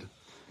understood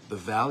the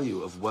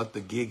value of what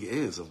the gig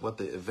is, of what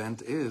the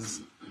event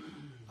is,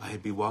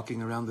 I'd be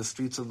walking around the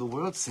streets of the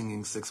world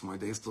singing 6 more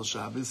days till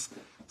Shabbos,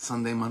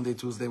 Sunday, Monday,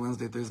 Tuesday,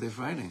 Wednesday, Thursday,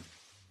 Friday.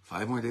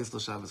 5 more days till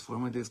Shabbos, 4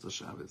 more days till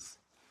Shabbos.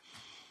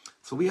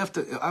 So we have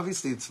to,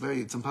 obviously it's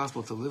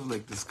impossible to live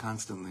like this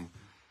constantly.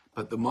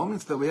 But the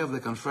moments that we have,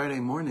 like on Friday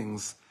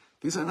mornings,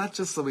 these are not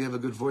just so we have a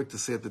good word to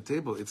say at the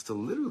table, it's to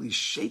literally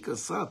shake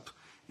us up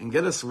and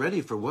get us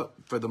ready for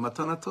the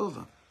Matana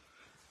Tova.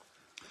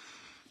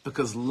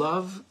 Because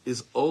love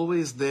is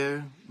always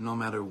there no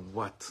matter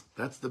what.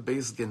 That's the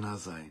base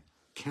genazai.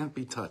 Can't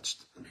be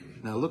touched.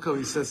 Now look how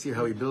he says here,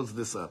 how he builds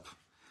this up.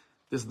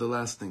 This is the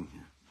last thing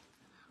here.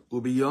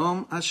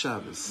 Ubiyom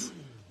HaShabbos,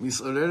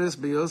 Misoreres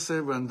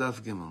Beyoser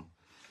Brandaf Gimel.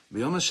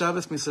 Biyom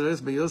HaShabbos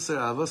Misoreres Beyoser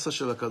Avosa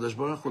Shel HaKadosh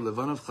Baruch Hu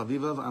Levanav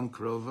Chavivav Am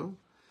Krovo,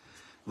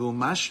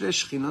 V'umashre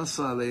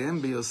Shchinoso Aleim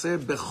Beyoser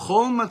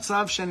Bechol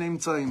Matzav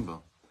Shenemtzaim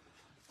Bo.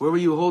 Where were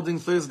you holding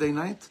Thursday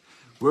night?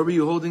 Where were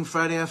you holding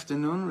Friday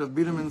afternoon? Rav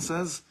Biderman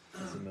says,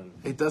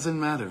 it doesn't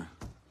matter.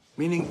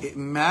 Meaning it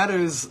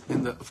matters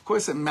of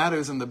course it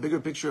matters in the bigger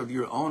picture of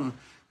your own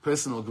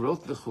personal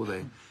growth,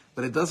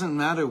 but it doesn't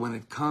matter when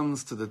it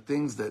comes to the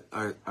things that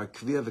are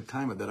kviya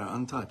v'kaima, that are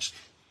untouched.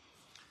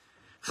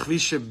 Chvi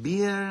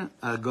shebir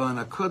Goan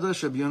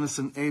HaKodesh Rabbi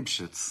Yonasan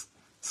Eibshitz,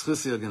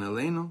 Tzchus Yogan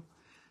Aleinu,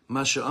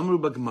 Ma she'amru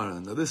b'Gemara.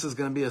 Now this is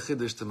going to be a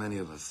chiddush to many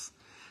of us.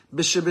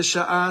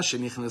 B'shebesha'a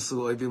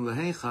shenichnesu oivim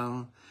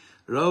leheichal,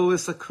 ra'u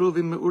es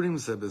hakruvim meurim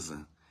ze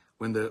b'zeh.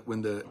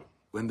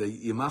 When the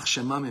Yimach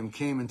Shemamim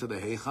came into the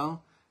Heichal,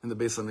 in the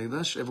Beis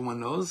HaMikdash,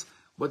 everyone knows,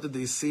 what did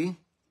they see?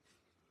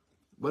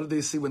 What did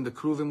they see when the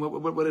Kruvim,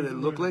 what did it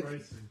look like?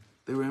 Embracing.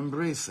 They were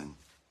embracing.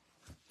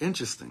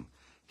 Interesting.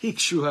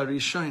 Hikshu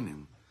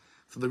HaRishonim.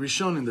 So the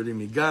Rishonim, the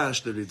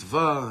Rimigash, the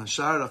Ritva,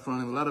 Shar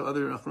Achronim, a lot of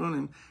other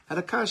Achronim had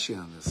a kashi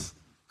on this.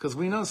 Because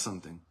we know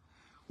something.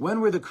 When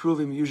were the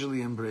Kruvim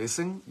usually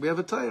embracing? We have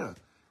a Torah.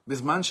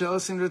 Bizman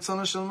she'osin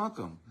ritzona shel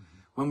makom.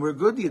 When we're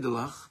good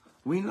Yiddelach,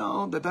 we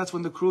know that that's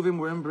when the Kruvim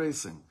were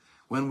embracing.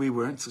 When we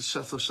weren't, so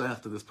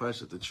shayach to this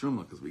parsha, the Truma,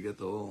 because we get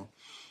the whole,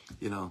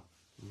 the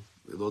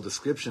whole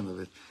description of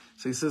it.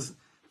 So he says,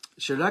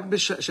 Sherak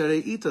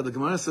b'sha'ita, the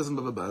Gemara says in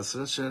Bava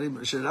Basra,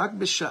 Sherak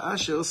b'sha'a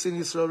she'osin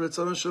Yisrael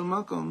ritzona shel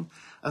makom,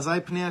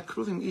 azai pnei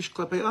akruvim ish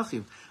klapei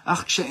achiv.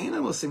 Ach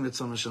k'she'enam osin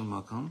ritzona shel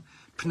makom,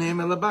 pnei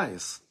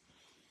melabayis.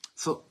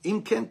 So,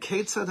 im ken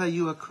ketzad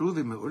hayu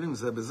akruvim me'urim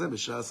zeh b'zeh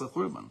b'sha'as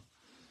ha'churban.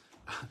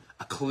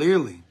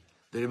 Clearly,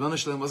 the Rebbeinu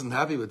Shalom wasn't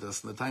happy with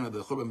us in the time of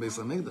the Churban Beis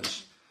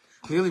HaMikdash.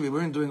 Clearly, we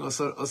weren't doing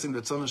osin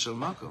ritzona shel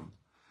makom.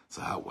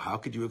 So how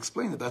could you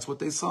explain it? That's what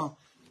they saw.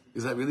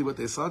 Is that really what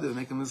they saw? Did they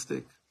make a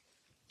mistake?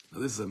 Now,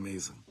 this is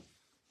amazing.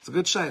 It's a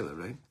good shaila,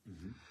 right?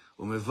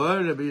 And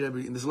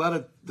there's a lot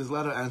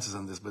of answers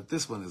on this, but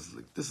this one is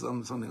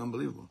something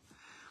unbelievable.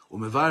 You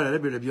got to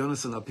go to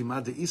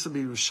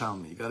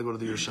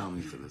the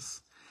Yerushalmi for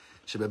this.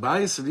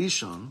 Shebebayis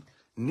Rishon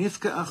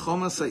nifka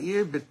achomas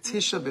ha'ir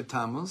betisha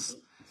betamuz.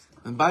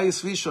 And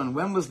Bayis Rishon,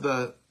 when was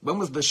the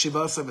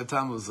Shivasa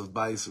betamuz of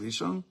Bayis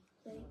Rishon?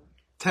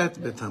 Tet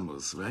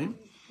betamuz, right?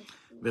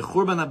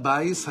 Bechurban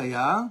habayis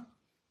haya.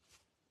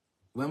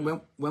 When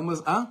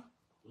was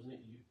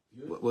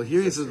Well,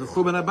 here he says the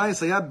Churban Habayis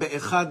haya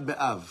be'echad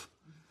be'av.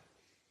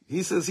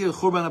 He says here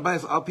Churban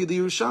Habayis al pi the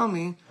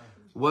Yerushalmi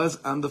was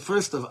on the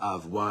 1st of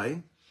Av.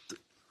 Why?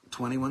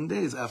 21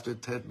 days after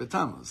Tet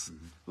B'Tammuz. It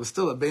was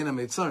still a Bein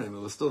HaMetzarim. It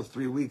was still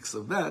 3 weeks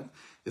of that.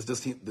 It's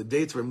just the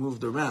dates were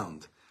moved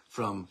around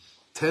from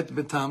Tet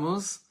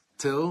B'Tammuz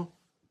till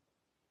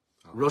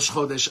Rosh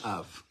Chodesh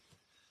Av.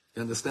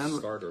 You understand?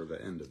 Start or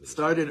the end of it.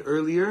 Started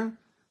earlier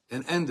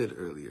and ended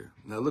earlier.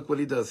 Now look what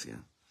he does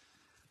here.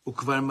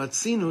 וכבר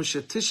מצינו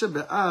שתשע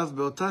באב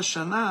באותה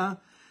שנה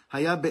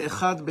היה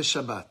באחד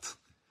בשבת.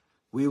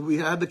 We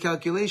had the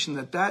calculation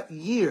that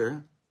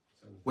year,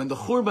 when the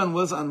Churban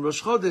was on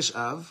Rosh Chodesh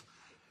Av,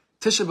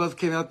 Tisha B'Av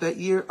came out that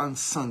year on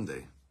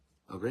Sunday.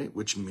 Okay?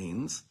 Which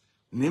means,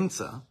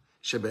 Nimtza,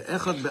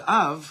 shebe'echad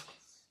be'av,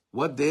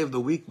 what day of the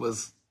week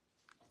was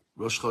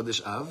Rosh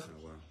Chodesh Av?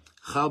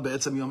 Chal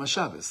be'etzem Yom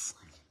HaShabbos.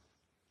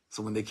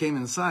 So when they came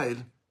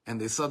inside,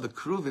 and they saw the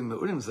Kruvim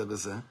me'urim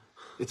zebezeh,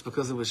 it's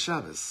because it was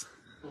Shabbos.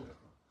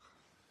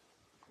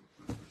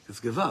 It's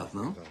Gewalt,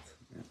 no?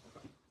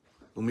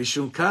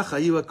 ומשום כך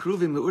היו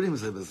הקרובים מאורים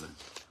זה בזה.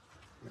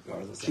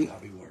 Regardless of how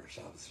we were,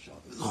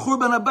 Shabbos.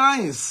 חורבן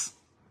הבייס.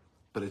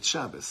 But it's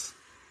Shabbos.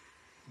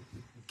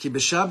 כי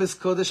בשבס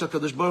קודש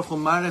הקדוש ברוך הוא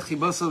מראה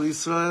חיבוסו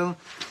לישראל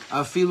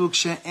אפילו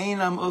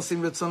כשאינם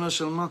עושים רצונו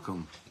של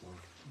מקום.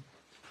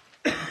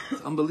 It's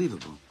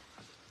unbelievable.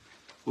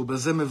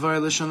 ובזה מבאר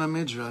לשון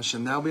המדרש,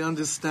 and now we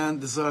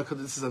understand the Zohar.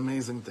 This is an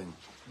amazing thing.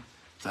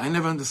 So I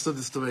never understood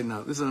this till right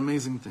now. This is an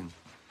amazing thing.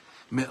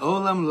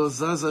 מעולם לא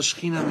זז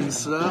השכינה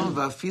מישראל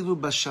ואפילו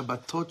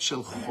בשבתות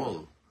של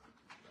חול.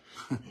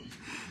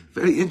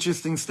 Very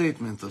interesting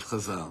statement of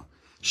Chazal.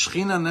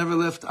 Shechina never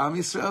left Am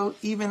Yisrael,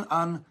 even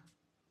on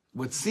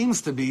what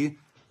seems to be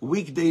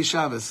weekday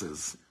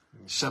Shabbos,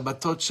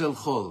 Shabbatot shel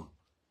Chol,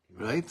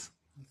 right? It's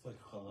like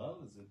halal.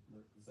 Is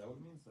that what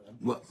it means?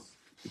 Well,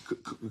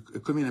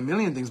 it could mean a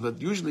million things,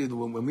 but usually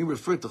when we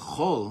refer to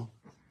Chol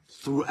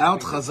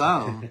throughout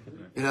Chazal,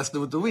 it has to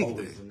do with the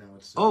weekday.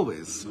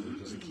 Always.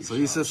 So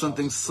he says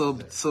something so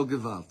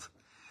gewalt.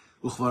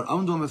 Uchvar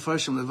amdu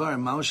mefarshim levar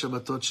ma'u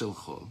Shabbatot shel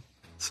Chol.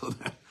 So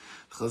that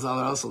Chazal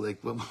are also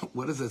like, well,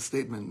 what does that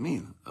statement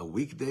mean? A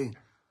weekday?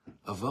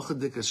 A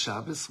Vachadik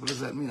Shabbos? What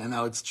does that mean? And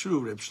now it's true,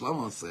 Reb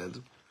Shlomo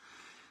said.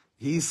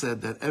 He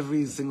said that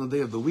every single day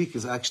of the week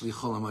is actually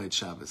Chol HaMoed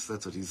Shabbos.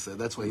 That's what he said.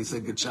 That's why he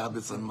said Good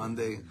Shabbos on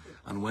Monday,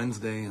 on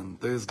Wednesday, and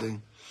Thursday.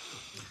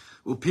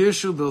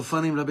 Upirshu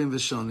באופנים רבים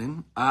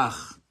ושונים,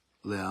 אך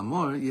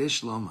לאמור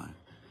יש לומר,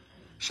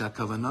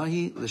 שהכוונה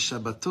היא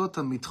לשבתות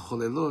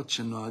המתחוללות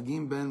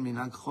שנוהגים בין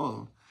מנהג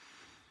חול,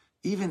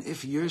 even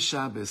if your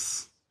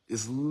Shabbos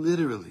is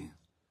literally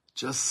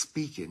just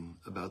speaking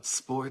about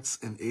sports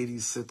and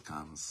 80s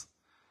sitcoms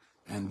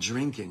and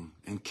drinking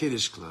and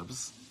kiddush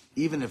clubs,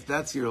 even if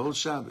that's your whole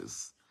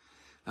Shabbos,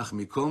 ach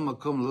mikol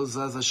makom lo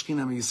zaz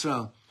hashchina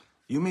miyisrael,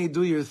 you may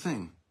do your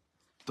thing.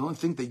 Don't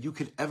think that you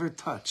could ever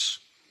touch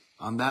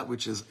on that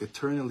which is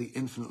eternally,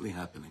 infinitely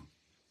happening.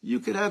 You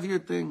could have your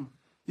thing.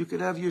 You could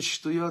have your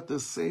shtuyot, the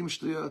same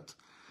shtuyot.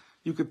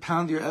 You could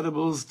pound your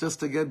edibles just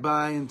to get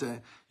by,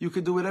 and you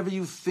could do whatever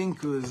you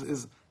think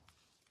is.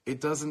 It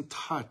doesn't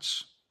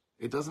touch.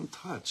 It doesn't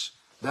touch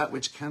that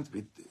which can't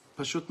be.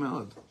 Pashut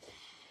me'od.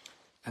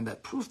 And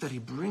that proof that he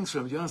brings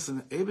from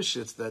Yonasan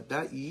Eibeshitz,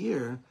 that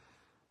year,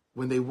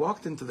 when they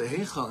walked into the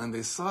Heichal and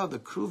they saw the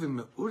Kruvim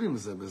Me'urim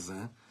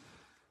Zebezeh,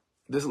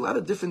 there's a lot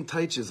of different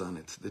taiches on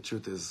it, the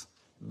truth is.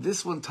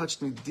 This one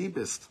touched me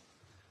deepest,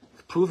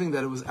 proving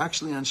that it was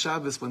actually on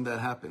Shabbos when that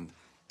happened.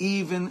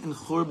 even in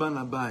Churban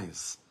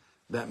Abayis.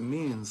 That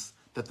means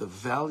that the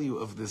value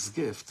of this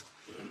gift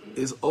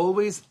is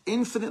always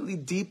infinitely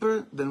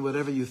deeper than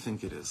whatever you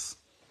think it is.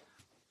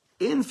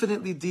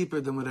 Infinitely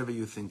deeper than whatever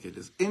you think it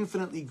is.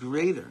 Infinitely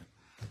greater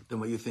than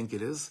what you think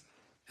it is.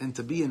 And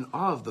to be in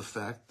awe of the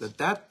fact that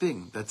that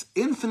thing that's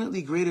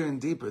infinitely greater and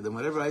deeper than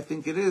whatever I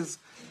think it is,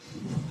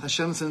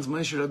 Hashem sends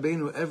Moshe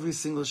Rabbeinu every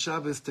single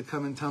Shabbos to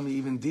come and tell me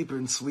even deeper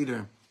and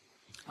sweeter,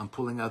 I'm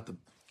pulling out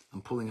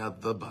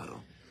the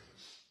bottle.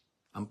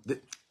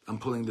 I'm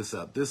pulling this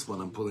out. This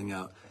one I'm pulling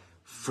out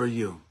for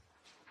you.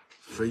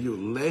 For you.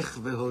 Lech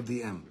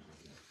vehodiem.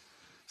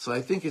 So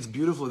I think it's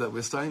beautiful that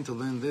we're starting to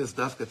learn this,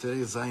 Dafka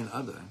today, Zayin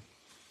Adar,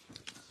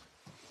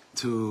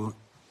 to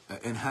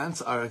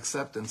enhance our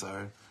acceptance,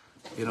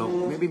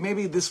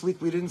 maybe this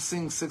week we didn't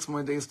sing 6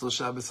 more days till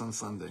Shabbos on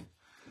Sunday.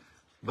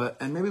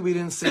 And maybe we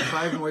didn't sing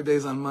 5 more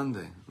days on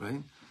Monday,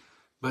 right?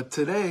 But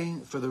today,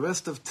 for the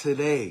rest of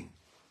today,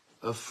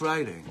 of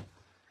Friday,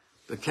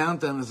 the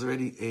countdown is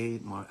already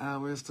 8 more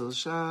hours till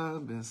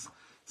Shabbos,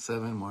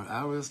 7 more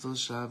hours till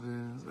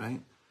Shabbos,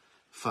 right?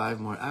 5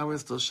 more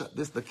hours till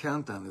Shabbos. The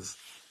countdown is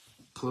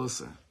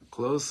closer.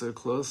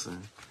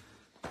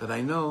 That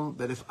I know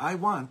that if I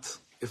want,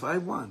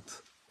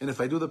 and if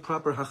I do the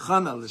proper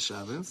hachana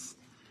l'Shabbos,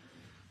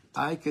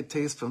 I could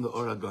taste from the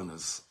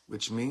oragonas,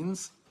 which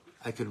means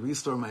I could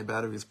restore my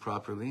batteries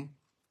properly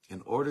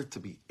in order to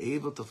be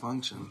able to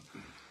function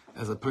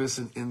as a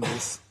person in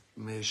this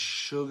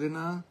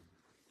meshugana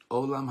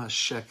olam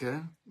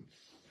hasheker.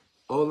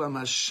 Olam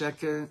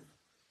hasheker,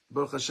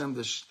 Baruch Hashem,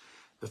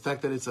 the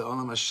fact that it's an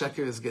olam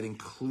hasheker is getting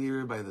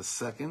clearer by the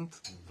second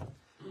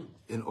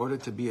in order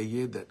to be a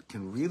yid that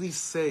can really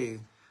say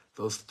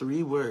those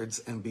 3 words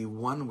and be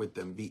one with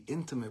them, be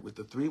intimate with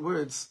the 3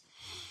 words,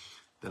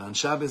 that on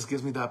Shabbos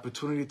gives me the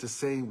opportunity to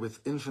say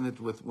with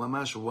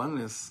mamash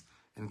oneness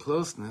and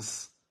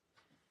closeness,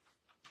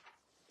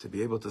 to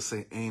be able to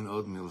say Ein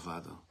Od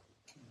Milvado.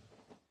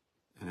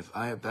 And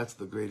that's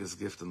the greatest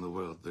gift in the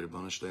world the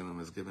Ribono Shel Olam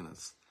has given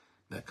us.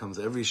 That comes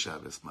every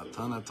Shabbos.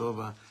 Matana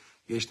Tova,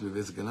 Yesh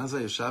Beviz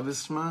Ganaza,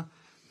 Shabbos Shema,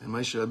 and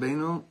Moshe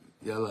Rabbeinu,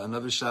 Yalla,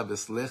 another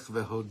Shabbos, Lech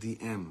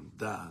Vehodiem,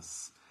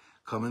 Das.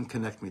 Come and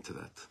connect me to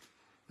that.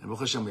 And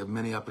Baruch Hashem, we have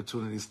many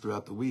opportunities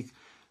throughout the week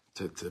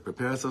to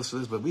prepare ourselves for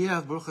this, but we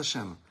have, Baruch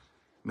Hashem,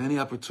 many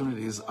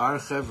opportunities. Our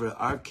Chevra,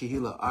 our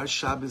Kehila, our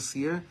Shabbos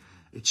here,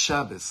 it's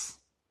Shabbos.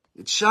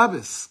 It's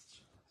Shabbos.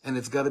 And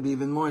it's got to be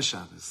even more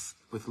Shabbos,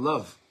 with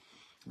love,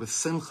 with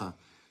simcha,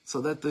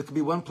 so that there could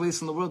be one place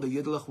in the world that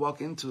Yidlach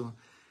walk into,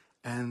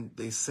 and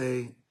they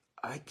say,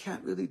 I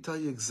can't really tell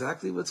you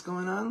exactly what's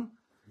going on,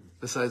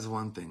 besides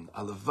one thing.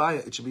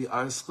 Alavai, it should be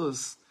our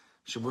schus,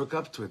 should work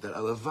up to it, that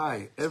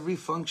alavai, every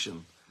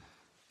function,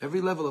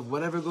 every level of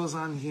whatever goes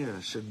on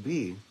here should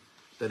be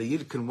that a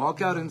Yid can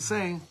walk out and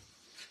say,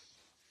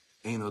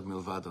 Ein Od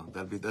Milvado.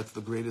 That's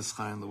the greatest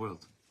chai in the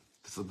world.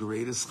 It's the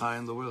greatest chai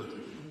in the world.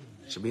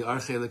 It should be our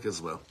chelik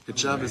as well. Good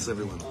Shabbos,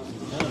 everyone.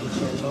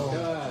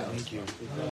 Thank you.